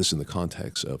me put this in the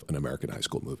context of an American high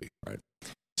school movie, right?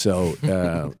 So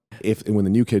when the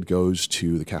new kid goes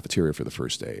to the cafeteria for the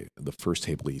first day, the first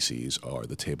table he sees are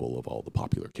the table of all the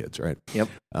popular kids, right? Yep.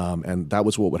 And that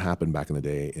was what would happen back in the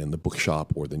day in the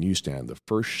bookshop or the newsstand. The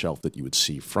first shelf that you would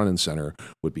see front and center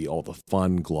would be all the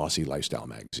fun, glossy lifestyle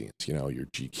magazines, your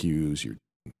GQs, your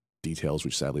Details,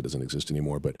 which sadly doesn't exist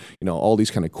anymore, but all these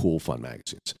kind of cool, fun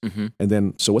magazines. Mm-hmm. And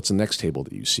then, so what's the next table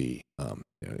that you see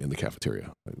in the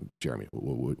cafeteria, Jeremy?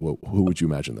 Who would you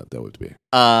imagine that would be?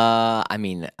 I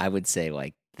mean, I would say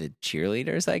like the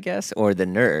cheerleaders, I guess, or the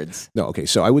nerds. No, okay.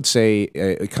 So I would say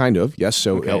kind of yes.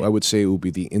 So Okay. I would say it would be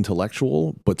the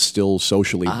intellectual, but still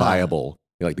socially viable.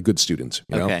 Like the good students,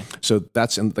 Okay. So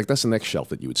that's the next shelf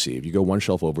that you would see. If you go one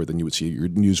shelf over, then you would see your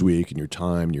Newsweek and your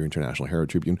Time, and your International Herald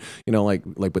Tribune.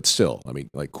 But still, I mean,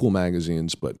 like cool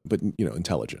magazines, but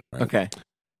intelligent, right? Okay.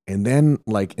 And then,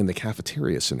 like in the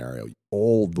cafeteria scenario,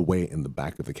 all the way in the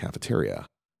back of the cafeteria,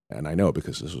 and I know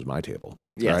because this was my table.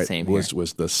 Yeah, right, same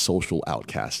was the social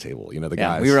outcast table. The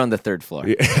guys. We were on the third floor.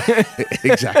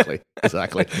 Exactly.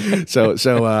 So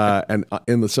and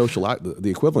in the the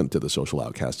equivalent to the social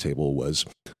outcast table was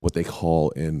what they call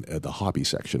in the hobby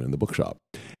section in the bookshop,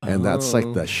 and that's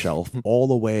like the shelf all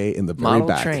the way in the very Model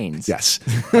back. trains. Yes,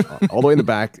 all the way in the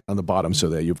back on the bottom. So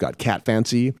that you've got Cat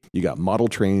Fancy, you got model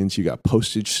trains, you got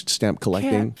postage stamp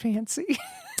collecting. Cat Fancy.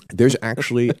 There's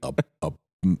actually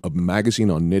a magazine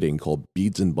on knitting called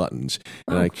Beads and Buttons,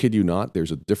 and I kid you not,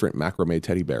 there's a different macrame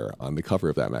teddy bear on the cover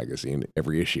of that magazine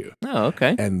every issue. Oh,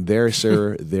 okay. And there,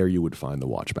 sir, there you would find the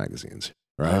watch magazines,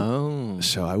 right? Oh.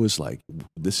 So I was like,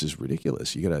 this is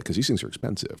ridiculous. You gotta, because these things are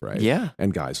expensive, right? Yeah.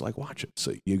 And guys like watches.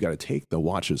 So you gotta take the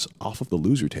watches off of the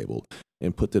loser table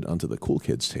and put it onto the cool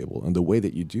kids table. And the way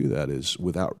that you do that is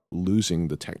without losing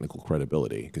the technical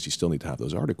credibility, because you still need to have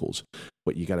those articles,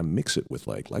 but you gotta mix it with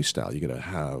like lifestyle. You gotta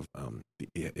have,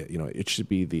 it should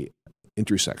be the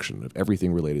intersection of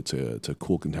everything related to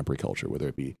cool contemporary culture, whether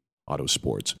it be auto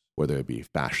sports, whether it be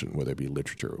fashion, whether it be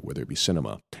literature, whether it be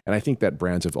cinema. And I think that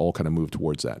brands have all kind of moved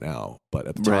towards that now. But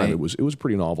at the time, it was a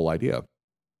pretty novel idea.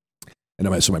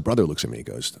 And so my brother looks at me and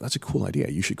goes, "That's a cool idea.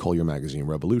 You should call your magazine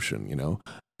Revolution,"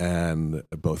 and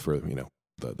both for,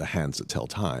 the hands that tell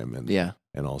time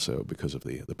and also because of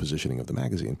the positioning of the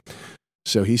magazine.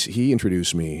 So he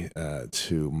introduced me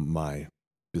to my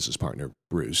business partner,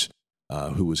 Bruce,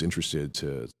 who was interested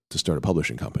to start a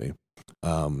publishing company.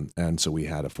 And so we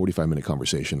had a 45-minute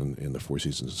conversation in the Four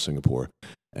Seasons in Singapore,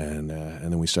 and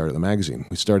then we started the magazine.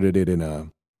 We started it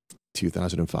in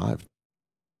 2005.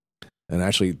 And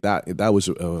actually, that was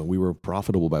we were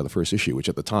profitable by the first issue, which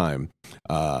at the time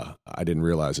I didn't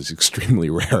realize is extremely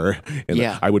rare. And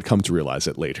I would come to realize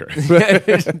it later.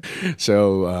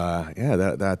 So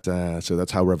so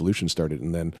that's how Revolution started.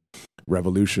 And then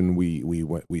Revolution we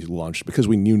launched because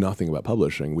we knew nothing about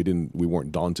publishing. We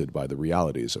weren't daunted by the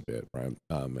realities of it, right?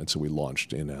 And so we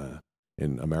launched in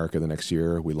America the next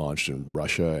year. We launched in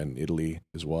Russia and Italy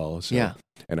as well. So,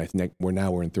 and I think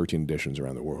we're in 13 editions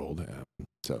around the world.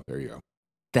 So there you go.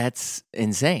 That's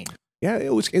insane. Yeah,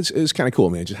 it's kind of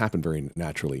cool, man. It just happened very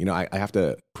naturally. I have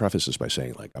to preface this by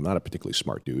saying, like, I'm not a particularly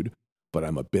smart dude, but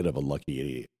I'm a bit of a lucky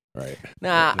idiot, right?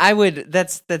 Nah, I would.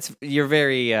 That's you're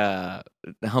very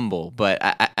humble, but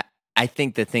I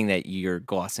think the thing that you're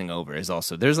glossing over is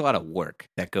also there's a lot of work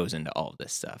that goes into all of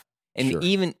this stuff. And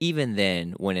even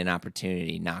then, when an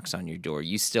opportunity knocks on your door,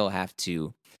 you still have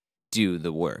to do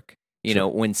the work.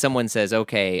 When someone says,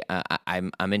 "Okay,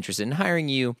 I'm interested in hiring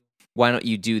you. Why don't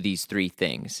you do these 3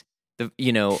 things?"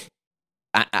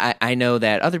 I know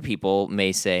that other people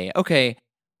may say, "Okay,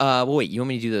 well, wait, you want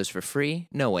me to do those for free?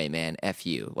 No way, man. F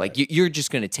you. Like you're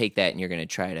just going to take that and you're going to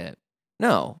try to."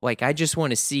 No, like I just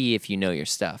want to see if you know your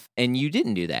stuff, and you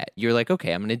didn't do that. You're like,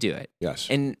 "Okay, I'm going to do it." Yes.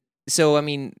 And so, I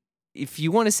mean, if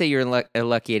you want to say you're a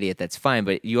lucky idiot, that's fine.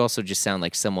 But you also just sound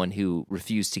like someone who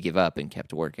refused to give up and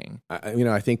kept working.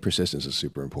 I think persistence is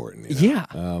super important. Yeah.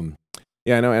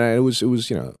 Yeah, I know, and it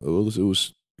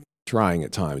was trying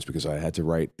at times because I had to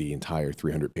write the entire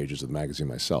 300 pages of the magazine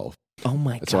myself. Oh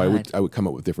my God! So I would come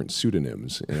up with different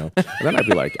pseudonyms, and then I'd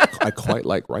be like, I quite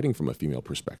like writing from a female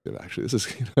perspective. Actually, this is.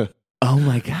 Oh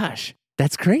my gosh,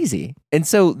 that's crazy! And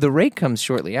so the Rake comes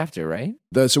shortly after, right?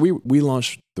 So we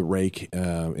launched the Rake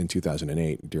in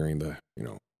 2008 during the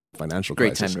financial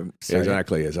great crisis. Time to start.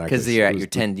 Exactly. Because you're at your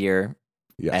 10th year.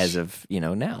 Yes. As of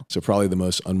now. So probably the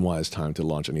most unwise time to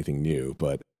launch anything new.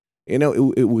 But,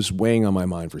 it was weighing on my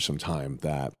mind for some time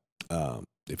that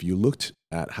if you looked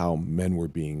at how men were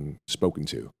being spoken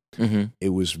to, it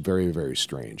was very, very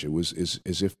strange. It was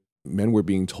as if men were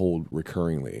being told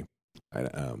recurringly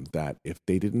that if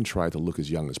they didn't try to look as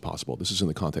young as possible, this is in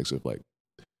the context of like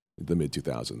the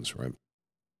mid-2000s, right?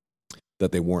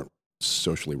 That they weren't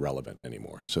socially relevant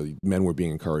anymore. So men were being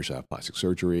encouraged to have plastic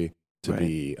surgery, to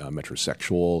be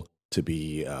metrosexual, to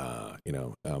be,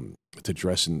 to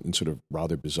dress in sort of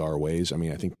rather bizarre ways. I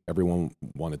mean, I think everyone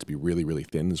wanted to be really, really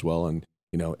thin as well. And,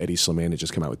 Eddie Slimane had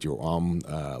just come out with Dior Homme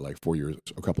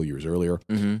a couple of years earlier.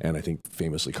 And I think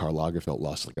famously Karl Lagerfeld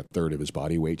lost like a third of his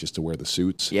body weight just to wear the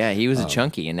suits. Yeah, he was a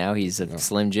chunky and now he's a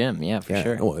Slim Jim. Yeah, for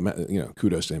sure. Well,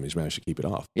 kudos to him. He's managed to keep it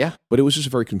off. Yeah. But it was just a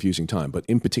very confusing time. But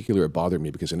in particular, it bothered me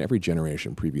because in every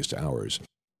generation previous to ours,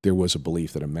 there was a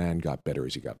belief that a man got better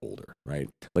as he got older, right?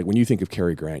 Like when you think of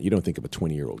Cary Grant, you don't think of a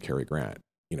 20-year-old Cary Grant.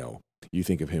 You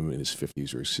think of him in his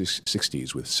 50s or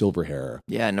 60s with silver hair.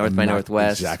 Yeah, North by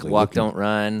Northwest, exactly, Walk, Don't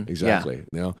Run. Exactly.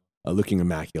 Yeah. Looking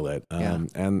immaculate.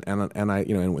 And when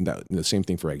the same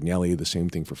thing for Agnelli, the same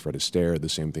thing for Fred Astaire, the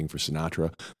same thing for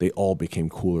Sinatra. They all became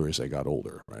cooler as they got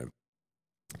older, right?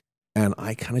 And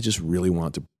I kind of just really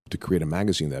wanted to create a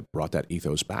magazine that brought that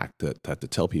ethos back, to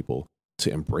tell people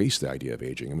to embrace the idea of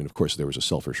aging. I mean, of course, there was a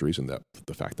selfish reason, that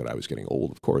the fact that I was getting old,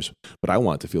 of course, but I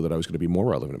wanted to feel that I was going to be more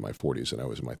relevant in my 40s than I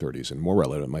was in my 30s, and more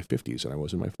relevant in my 50s than I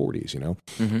was in my 40s,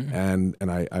 And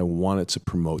I wanted to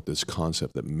promote this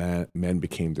concept that men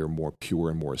became their more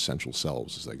pure and more essential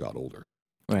selves as they got older,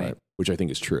 right? Which I think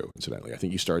is true, incidentally. I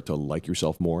think you start to like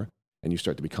yourself more, and you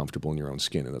start to be comfortable in your own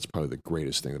skin, and that's probably the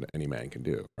greatest thing that any man can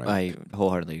do, right? I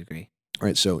wholeheartedly agree.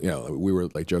 Right, so we were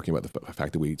like joking about the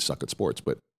fact that we suck at sports,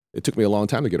 but it took me a long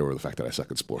time to get over the fact that I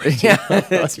suck at sports. Yeah,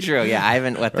 that's true. Yeah, I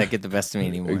haven't let that get the best of me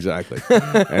anymore. Exactly,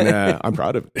 and I'm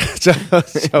proud of it.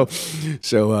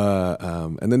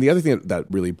 And then the other thing that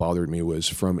really bothered me was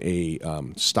from a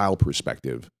style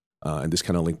perspective. And this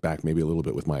kind of linked back maybe a little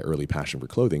bit with my early passion for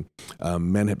clothing.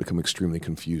 Men had become extremely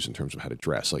confused in terms of how to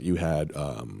dress. Like you had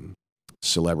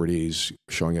celebrities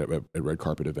showing up at red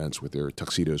carpet events with their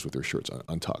tuxedos with their shirts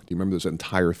untucked. You remember this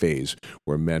entire phase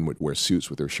where men would wear suits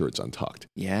with their shirts untucked.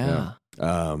 Yeah.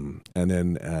 And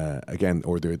then again,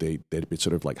 or they'd be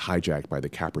sort of like hijacked by the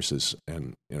caprices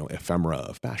and ephemera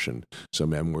of fashion. So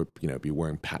men would be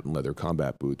wearing patent leather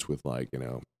combat boots with like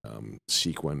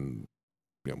sequin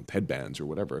headbands or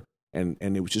whatever, and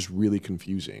it was just really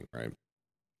confusing, right?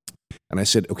 And I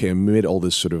said, okay, amid all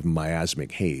this sort of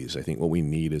miasmic haze, I think what we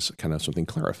need is kind of something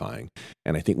clarifying.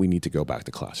 And I think we need to go back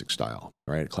to classic style,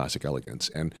 right? Classic elegance.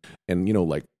 And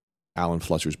like Alan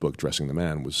Flusser's book, Dressing the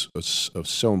Man, was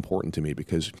so important to me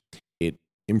because it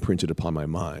imprinted upon my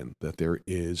mind that there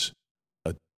is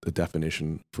a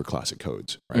definition for classic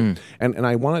codes, right? And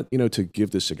I wanted, to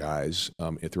give this to guys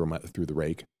through the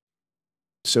rake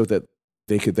so that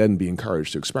they could then be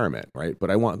encouraged to experiment, right? But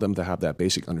I want them to have that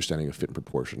basic understanding of fit and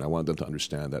proportion. I want them to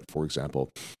understand that, for example,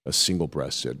 a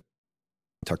single-breasted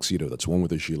tuxedo that's worn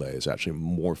with a gilet is actually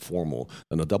more formal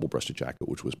than a double-breasted jacket,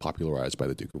 which was popularized by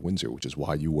the Duke of Windsor, which is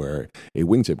why you wear a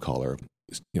wingtip collar,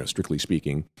 strictly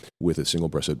speaking, with a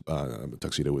single-breasted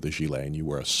tuxedo with a gilet, and you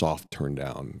wear a soft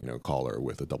turn-down, collar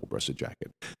with a double-breasted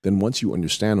jacket. Then once you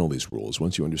understand all these rules,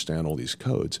 once you understand all these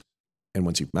codes, and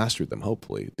once you've mastered them,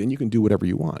 hopefully, then you can do whatever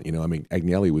you want.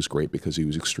 Agnelli was great because he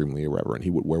was extremely irreverent. He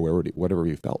would wear whatever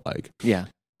he felt like. Yeah.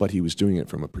 But he was doing it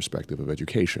from a perspective of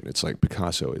education. It's like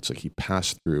Picasso. It's like he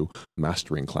passed through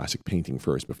mastering classic painting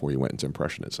first before he went into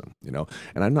Impressionism, And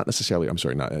I'm not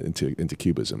into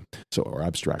Cubism, or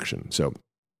abstraction. So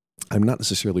I'm not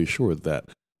necessarily sure that,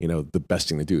 the best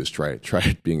thing to do is try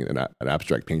being an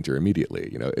abstract painter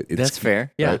immediately. That's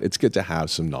fair. Yeah. Right? It's good to have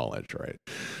some knowledge, right?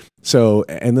 So,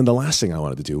 and then the last thing I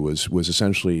wanted to do was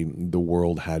essentially the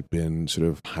world had been sort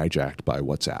of hijacked by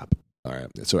WhatsApp. All right.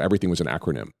 So everything was an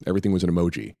acronym. Everything was an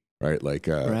emoji, right? Like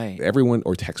everyone,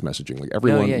 or text messaging, like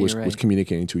everyone was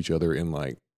communicating to each other in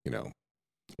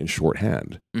in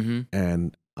shorthand. Mm-hmm.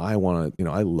 And I want to,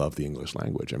 I love the English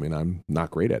language. I mean, I'm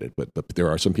not great at it, but there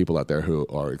are some people out there who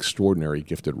are extraordinary,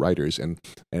 gifted writers and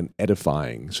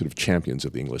edifying sort of champions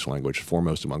of the English language.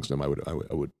 Foremost amongst them, I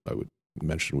would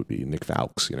mention would be Nick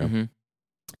Fowkes, Mm-hmm.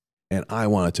 And I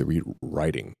wanted to read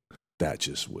writing that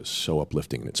just was so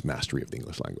uplifting in its mastery of the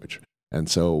English language. And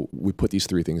so we put these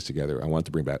three things together. I wanted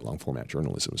to bring back long format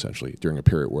journalism, essentially, during a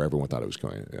period where everyone thought it was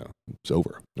going, it's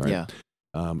over, right? Yeah.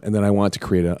 And then I wanted to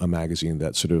create a magazine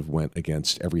that sort of went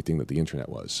against everything that the internet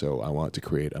was. So I wanted to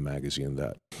create a magazine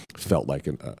that felt like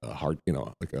a hard,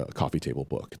 like a coffee table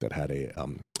book, that had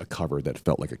a cover that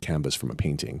felt like a canvas from a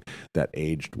painting, that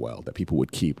aged well, that people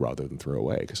would keep rather than throw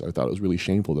away. Because I thought it was really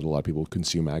shameful that a lot of people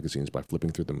consume magazines by flipping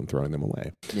through them and throwing them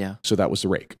away. Yeah. So that was the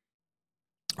Rake,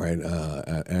 right?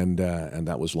 And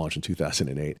that was launched in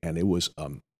 2008, and it was.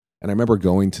 And I remember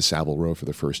going to Savile Row for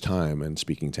the first time and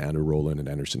speaking to Andrew Rowland and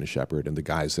Anderson and Shepard, and the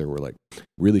guys there were like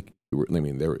really. I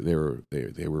mean, they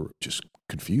were just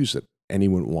confused that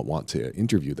anyone would want to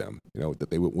interview them.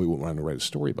 That we would want to write a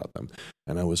story about them.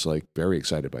 And I was like very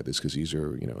excited by this because these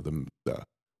are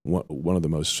one of the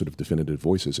most sort of definitive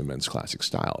voices in men's classic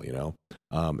style.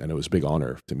 And it was a big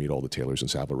honor to meet all the tailors in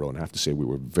Savile Row, and I have to say we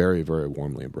were very, very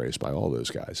warmly embraced by all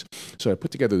those guys. So I put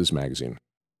together this magazine,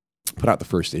 put out the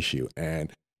first issue,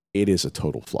 and it is a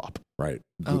total flop, right?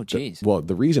 Oh, geez. Well,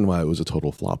 the reason why it was a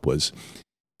total flop was,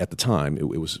 at the time, it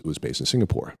was based in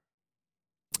Singapore.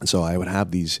 And so I would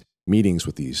have these meetings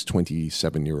with these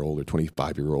 27-year-old or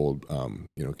 25-year-old,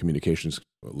 communications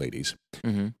ladies.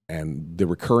 Mm-hmm. And the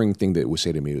recurring thing that it would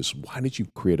say to me is, why did you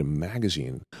create a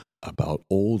magazine about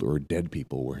old or dead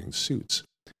people wearing suits?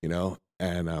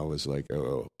 And I was like,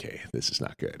 oh, okay, this is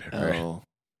not good. Oh. Right?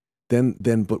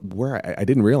 But where I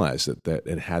didn't realize that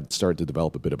it had started to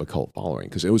develop a bit of a cult following,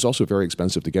 because it was also very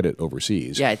expensive to get it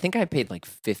overseas. Yeah, I think I paid like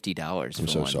 $50 for I'm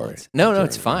so one sorry. once. No,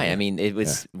 it's fine. I mean, it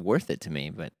was worth it to me,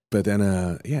 but then,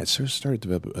 it sort of started to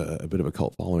develop a bit of a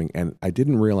cult following, and I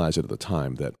didn't realize it at the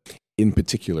time that, in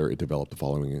particular, it developed a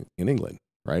following in England,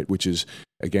 right? Which is,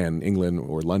 again, England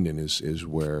or London is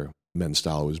where men's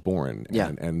style was born,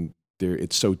 and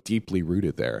it's so deeply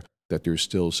rooted there that there's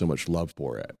still so much love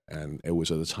for it. And it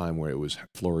was at a time where it was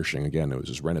flourishing. Again, it was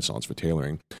this renaissance for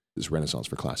tailoring, this renaissance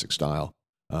for classic style.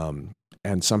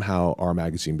 And somehow our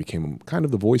magazine became kind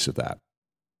of the voice of that,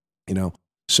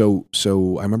 So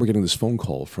I remember getting this phone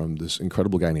call from this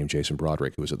incredible guy named Jason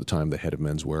Broderick, who was at the time the head of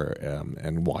menswear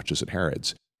and watches at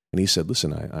Harrods. And he said,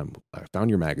 listen, I found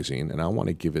your magazine and I want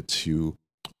to give it to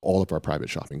all of our private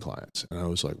shopping clients. And I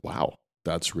was like, wow,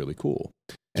 that's really cool.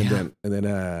 And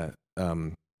then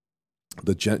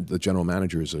the general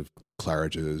managers of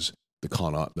Claridge's, the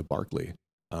Connaught, the Barclay,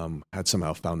 had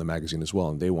somehow found the magazine as well.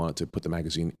 And they wanted to put the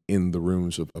magazine in the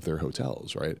rooms of their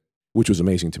hotels, right? Which was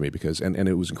amazing to me because, and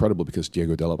it was incredible because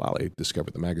Diego Della Valle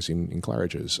discovered the magazine in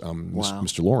Claridge's. Wow.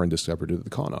 Mr. Lauren discovered it at the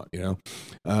Connaught,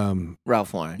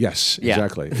 Ralph Lauren. Yes,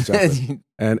 exactly.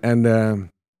 And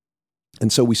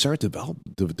so we started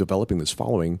developing this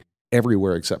following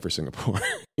everywhere except for Singapore,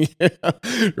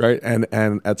 right?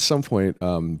 And at some point,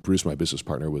 Bruce, my business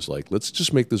partner, was like, let's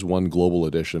just make this one global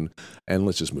edition and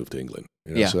let's just move to England.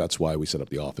 So that's why we set up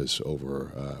the office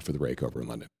over for the Rake over in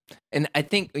London. And I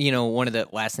think, one of the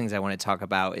last things I want to talk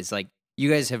about is like, you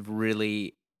guys have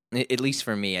really, at least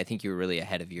for me, I think you were really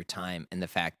ahead of your time in the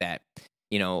fact that,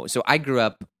 so I grew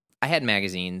up, I had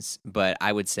magazines, but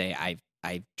I would say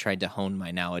I tried to hone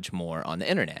my knowledge more on the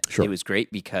internet. Sure. It was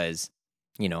great because,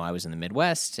 I was in the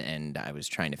Midwest and I was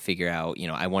trying to figure out,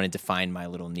 I wanted to find my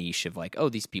little niche of like, oh,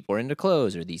 these people are into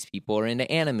clothes or these people are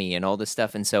into anime and all this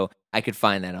stuff. And so I could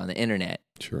find that on the internet.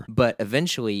 Sure. But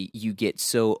eventually you get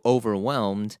so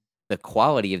overwhelmed, the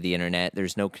quality of the internet,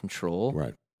 there's no control.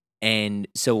 Right. And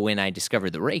so when I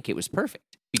discovered the Rake, it was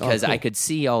perfect because cool. I could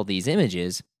see all these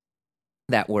images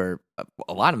that were,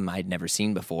 a lot of them I'd never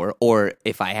seen before, or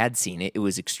if I had seen it, it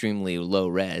was extremely low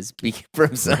res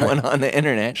from someone on the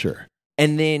internet. Sure.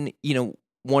 And then,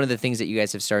 one of the things that you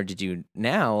guys have started to do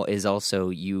now is also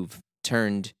you've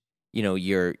turned,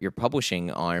 your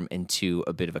publishing arm into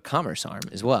a bit of a commerce arm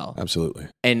as well. Absolutely.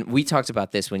 And we talked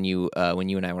about this when you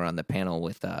and I were on the panel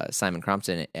with Simon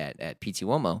Crompton at PT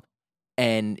Uomo,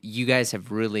 and you guys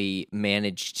have really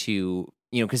managed to,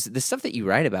 because the stuff that you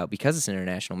write about, because it's an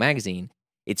international magazine,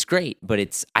 it's great, but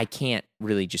I can't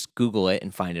really just Google it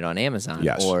and find it on Amazon.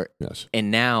 Yes. And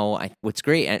now what's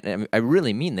great, and I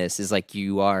really mean this, is like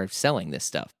you are selling this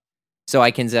stuff. So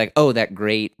I can say, like, oh, that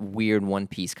great weird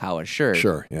one-piece collar shirt.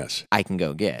 Sure, yes. I can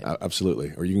go get.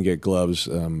 Absolutely. Or you can get gloves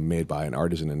made by an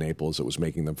artisan in Naples that was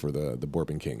making them for the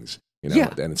Bourbon Kings, and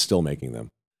it's still making them.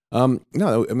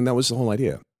 No, I mean, that was the whole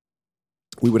idea.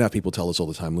 We would have people tell us all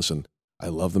the time, listen, I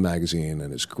love the magazine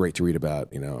and it's great to read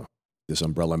about, this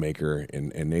umbrella maker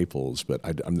in Naples, but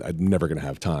I'm never going to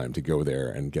have time to go there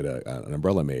and get an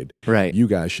umbrella made. Right. You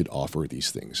guys should offer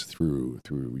these things through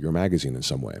your magazine in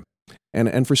some way.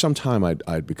 And for some time,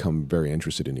 I'd become very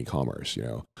interested in e-commerce.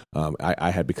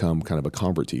 I had become kind of a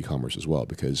convert to e-commerce as well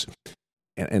because,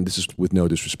 and this is with no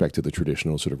disrespect to the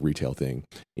traditional sort of retail thing.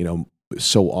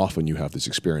 So often you have this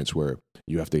experience where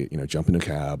you have to, jump in a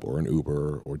cab or an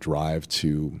Uber or drive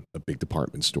to a big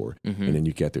department store. Mm-hmm. And then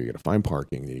you get there, you got to find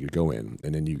parking, then you go in,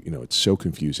 and then it's so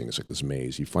confusing. It's like this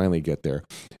maze. You finally get there.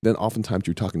 Then oftentimes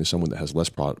you're talking to someone that has less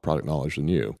product knowledge than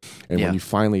you. And when you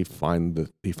finally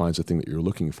he finds the thing that you're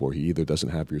looking for, he either doesn't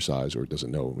have your size or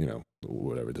doesn't know,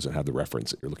 whatever, doesn't have the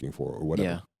reference that you're looking for or whatever.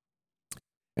 Yeah.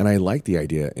 And I like the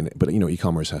idea, but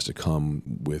e-commerce has to come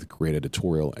with great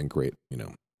editorial and great,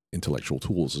 intellectual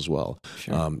tools as well.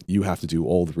 Sure. You have to do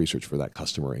all the research for that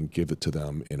customer and give it to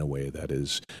them in a way that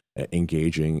is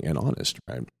engaging and honest,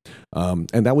 right?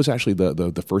 And that was actually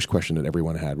the first question that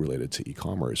everyone had related to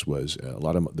e-commerce was a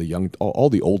lot of the all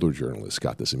the older journalists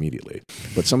got this immediately,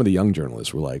 but some of the young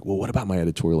journalists were like, well, what about my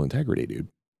editorial integrity, dude?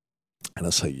 And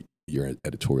I'll say, your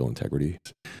editorial integrity.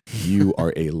 You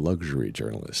are a luxury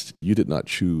journalist. You did not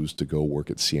choose to go work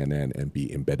at CNN and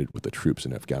be embedded with the troops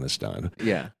in Afghanistan.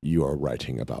 Yeah. You are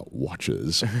writing about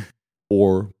watches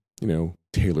or,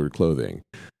 tailored clothing.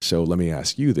 So let me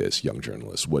ask you this, young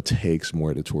journalist, what takes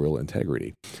more editorial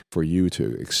integrity for you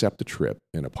to accept a trip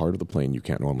in a part of the plane you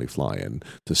can't normally fly in,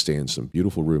 to stay in some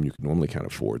beautiful room you normally can't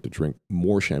afford, to drink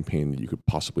more champagne than you could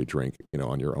possibly drink,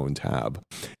 on your own tab,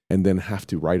 and then have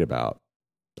to write about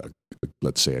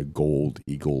let's say a gold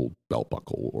eagle belt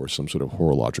buckle or some sort of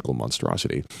horological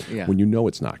monstrosity when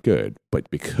it's not good, but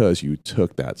because you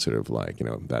took that sort of like,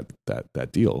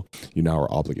 that deal, you now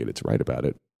are obligated to write about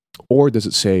it? Or does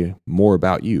it say more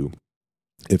about you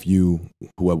if you,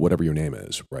 whatever your name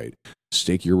is, right,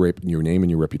 stake your name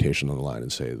and your reputation on the line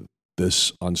and say,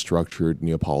 this unstructured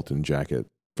Neapolitan jacket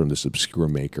from this obscure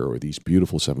maker or these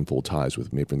beautiful 7-fold ties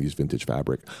made from these vintage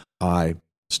fabric, I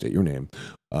state your name.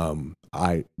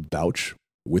 I vouch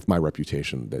with my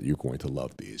reputation that you're going to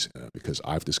love these because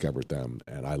I've discovered them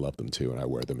and I love them too, and I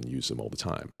wear them and use them all the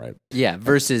time, right? Yeah,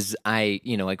 versus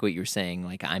like what you were saying,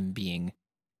 like I'm being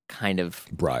kind of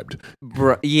bribed.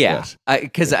 Because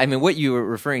what you were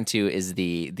referring to is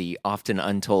the often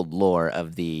untold lore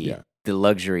of the the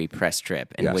luxury press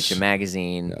trip in which a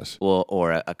magazine will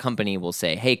or a company will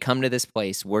say, "Hey, come to this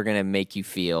place. We're going to make you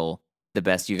feel the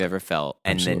best you've ever felt,"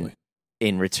 and then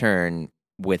in return,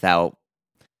 without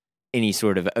any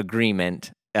sort of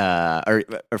agreement or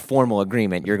formal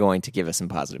agreement, you're going to give us some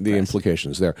positive press.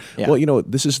 Implications there. Yeah. Well,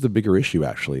 this is the bigger issue,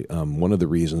 actually. One of the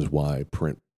reasons why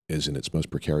print is in its most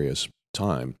precarious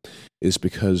time is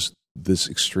because this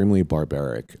extremely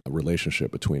barbaric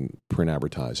relationship between print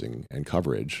advertising and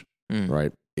coverage,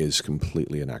 right, is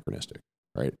completely anachronistic,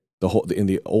 right? In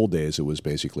the old days, it was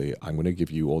basically, I'm going to give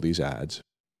you all these ads,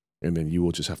 and then you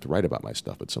will just have to write about my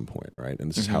stuff at some point, right? And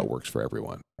this is how it works for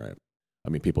everyone, right? I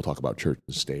mean, people talk about church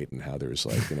and state and how there's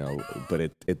like,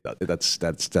 but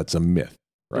that's a myth,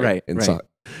 right? And so,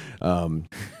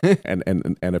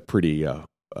 and a pretty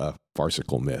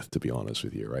farcical myth, to be honest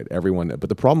with you, right? But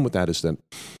the problem with that is that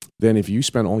then if you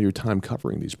spend all your time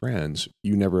covering these brands,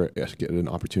 you never get an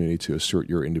opportunity to assert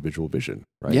your individual vision,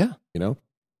 right? Yeah.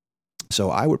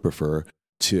 So I would prefer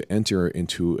to enter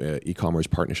into an e-commerce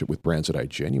partnership with brands that I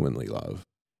genuinely love,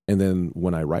 and then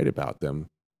when I write about them,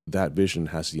 that vision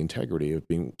has the integrity of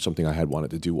being something I had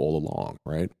wanted to do all along,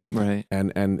 right? Right.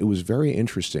 And it was very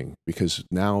interesting because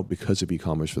now, because of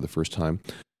e-commerce for the first time,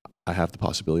 I have the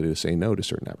possibility to say no to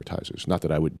certain advertisers. Not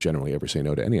that I would generally ever say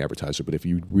no to any advertiser, but if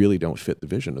you really don't fit the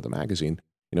vision of the magazine,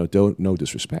 no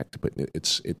disrespect, but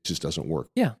it just doesn't work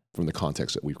from the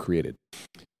context that we've created.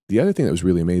 The other thing that was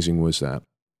really amazing was that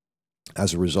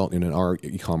as a result, in our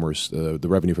e-commerce, the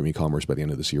revenue from e-commerce by the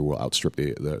end of this year will outstrip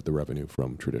the revenue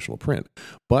from traditional print.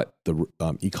 But the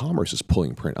e-commerce is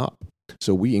pulling print up.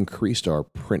 So we increased our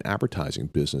print advertising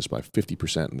business by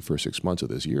 50% in the first 6 months of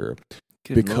this year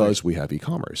because we have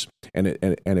e-commerce. And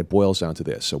it boils down to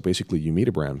this. So basically, you meet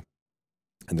a brand,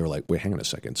 and they're like, wait, hang on a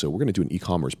second. So we're going to do an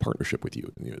e-commerce partnership with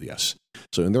you. And yes.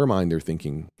 So in their mind, they're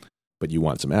thinking, but you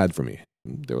want some ad from me.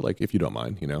 And they're like, if you don't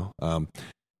mind,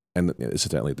 And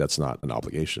incidentally, that's not an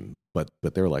obligation. But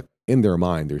they're like, in their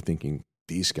mind, they're thinking,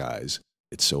 these guys,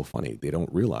 it's so funny. They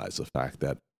don't realize the fact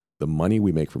that the money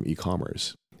we make from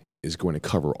e-commerce is going to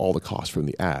cover all the costs from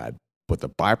the ad. But the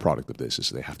byproduct of this is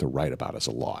they have to write about us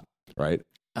a lot, right?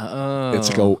 Oh.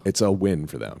 It's a win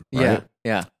for them, right?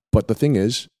 Yeah. But the thing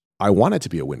is, I want it to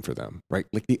be a win for them, right?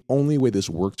 Like the only way this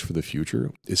works for the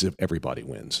future is if everybody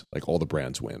wins, like all the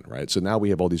brands win, right? So now we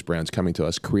have all these brands coming to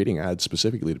us, creating ads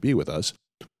specifically to be with us,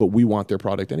 but we want their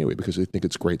product anyway because they think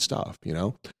it's great stuff,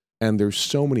 And there's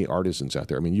so many artisans out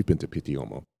there. I mean, you've been to Pitti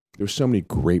Uomo. There's so many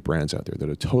great brands out there that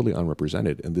are totally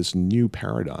unrepresented, and this new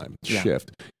paradigm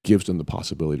shift gives them the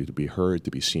possibility to be heard, to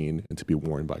be seen, and to be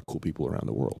worn by cool people around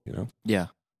the world, Yeah,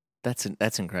 that's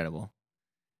incredible.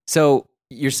 So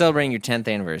you're celebrating your 10th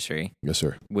anniversary. Yes,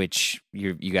 sir. Which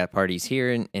you got parties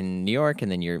here in New York,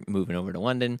 and then you're moving over to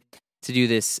London to do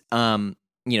this.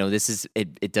 This is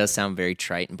it does sound very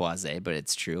trite and blasé, but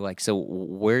it's true. Like, so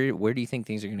where do you think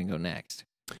things are going to go next?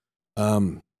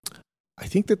 I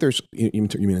think that there's, you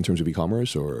mean in terms of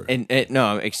e-commerce or?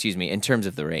 No, excuse me, in terms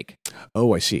of the rake.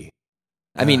 Oh, I see.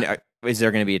 I mean, is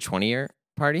there going to be a 20-year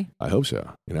party? I hope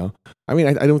so. I mean,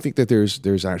 I don't think that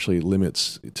there's actually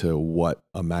limits to what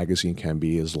a magazine can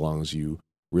be as long as you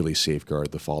really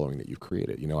safeguard the following that you've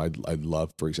created. I'd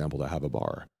love, for example, to have a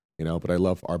bar. But I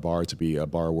love our bar to be a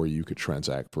bar where you could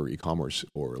transact for e-commerce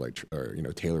or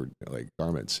tailored like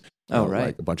garments. Oh, right.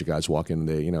 Like a bunch of guys walk in,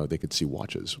 they could see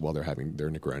watches while they're having their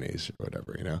Negronis or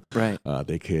whatever. Right.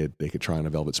 They could try on a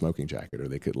velvet smoking jacket, or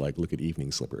they could like look at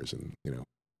evening slippers and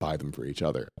buy them for each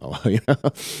other.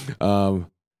 So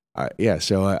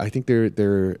I think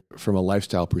there from a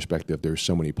lifestyle perspective, there's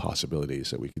so many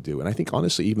possibilities that we could do, and I think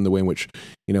honestly, even the way in which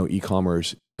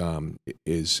e-commerce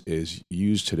is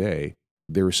used today,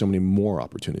 there are so many more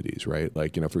opportunities, right?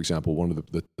 Like, for example, one of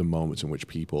the moments in which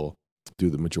people do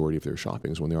the majority of their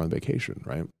shopping is when they're on vacation,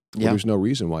 right? Yeah. Well, there's no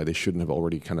reason why they shouldn't have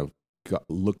already kind of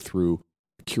looked through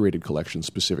curated collections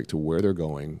specific to where they're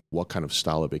going, what kind of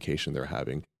style of vacation they're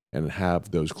having, and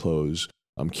have those clothes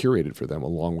curated for them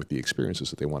along with the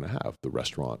experiences that they want to have, the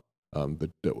restaurant,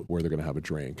 where they're going to have a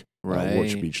drink, right.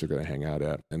 Which beach they're going to hang out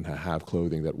at, and have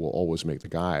clothing that will always make the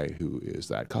guy who is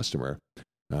that customer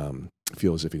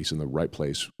feel as if he's in the right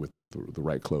place with the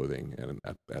right clothing and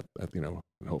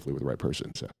and hopefully with the right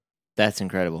person. So that's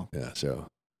incredible. Yeah. So.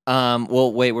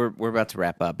 Well, wait, we're about to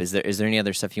wrap up. Is there any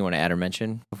other stuff you want to add or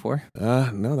mention before?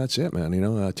 No, that's it, man.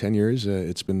 10 years.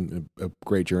 It's been a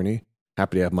great journey.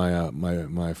 Happy to have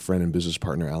my friend and business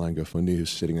partner Alan Gafundi, who's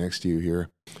sitting next to you here.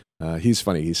 He's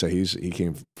funny. He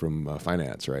came from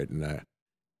finance, right? And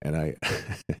I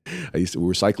we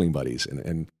were cycling buddies,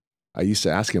 and I used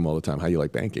to ask him all the time, how you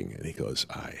like banking? And he goes,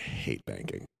 I hate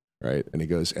banking. right? And he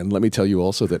goes, and let me tell you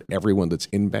also that everyone that's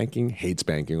in banking hates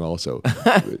banking also.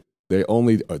 they're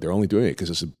only doing it because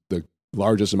it's the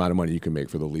largest amount of money you can make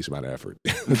for the least amount of effort.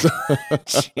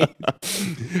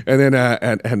 And then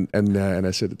and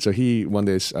I said, so he one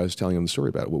day I was telling him the story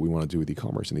about what we want to do with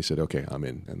e-commerce, and he said, okay, I'm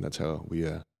in, and that's how we.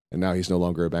 And now he's no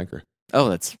longer a banker. Oh,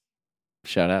 that's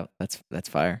shout out. That's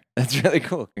fire. That's really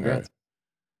cool. Congrats.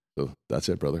 Right. So that's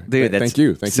it, brother. Dude, thank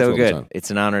you. Thank so you for good. all the time. It's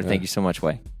an honor. Yeah. Thank you so much,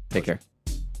 Wei. Take care.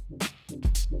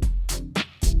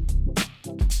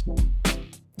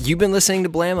 You've been listening to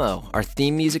Blammo. Our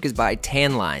theme music is by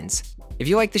Tan Lines. If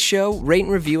you like the show, rate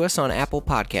and review us on Apple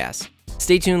Podcasts.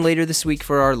 Stay tuned later this week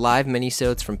for our live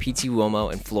minisodes from PT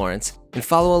Uomo and Florence, and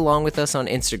follow along with us on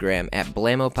Instagram at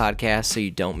Blammo Podcast so you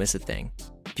don't miss a thing.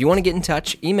 If you want to get in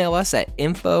touch, email us at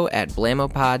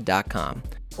info@blammopod.com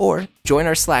or join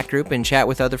our Slack group and chat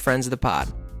with other friends of the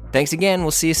pod. Thanks again.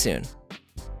 We'll see you soon.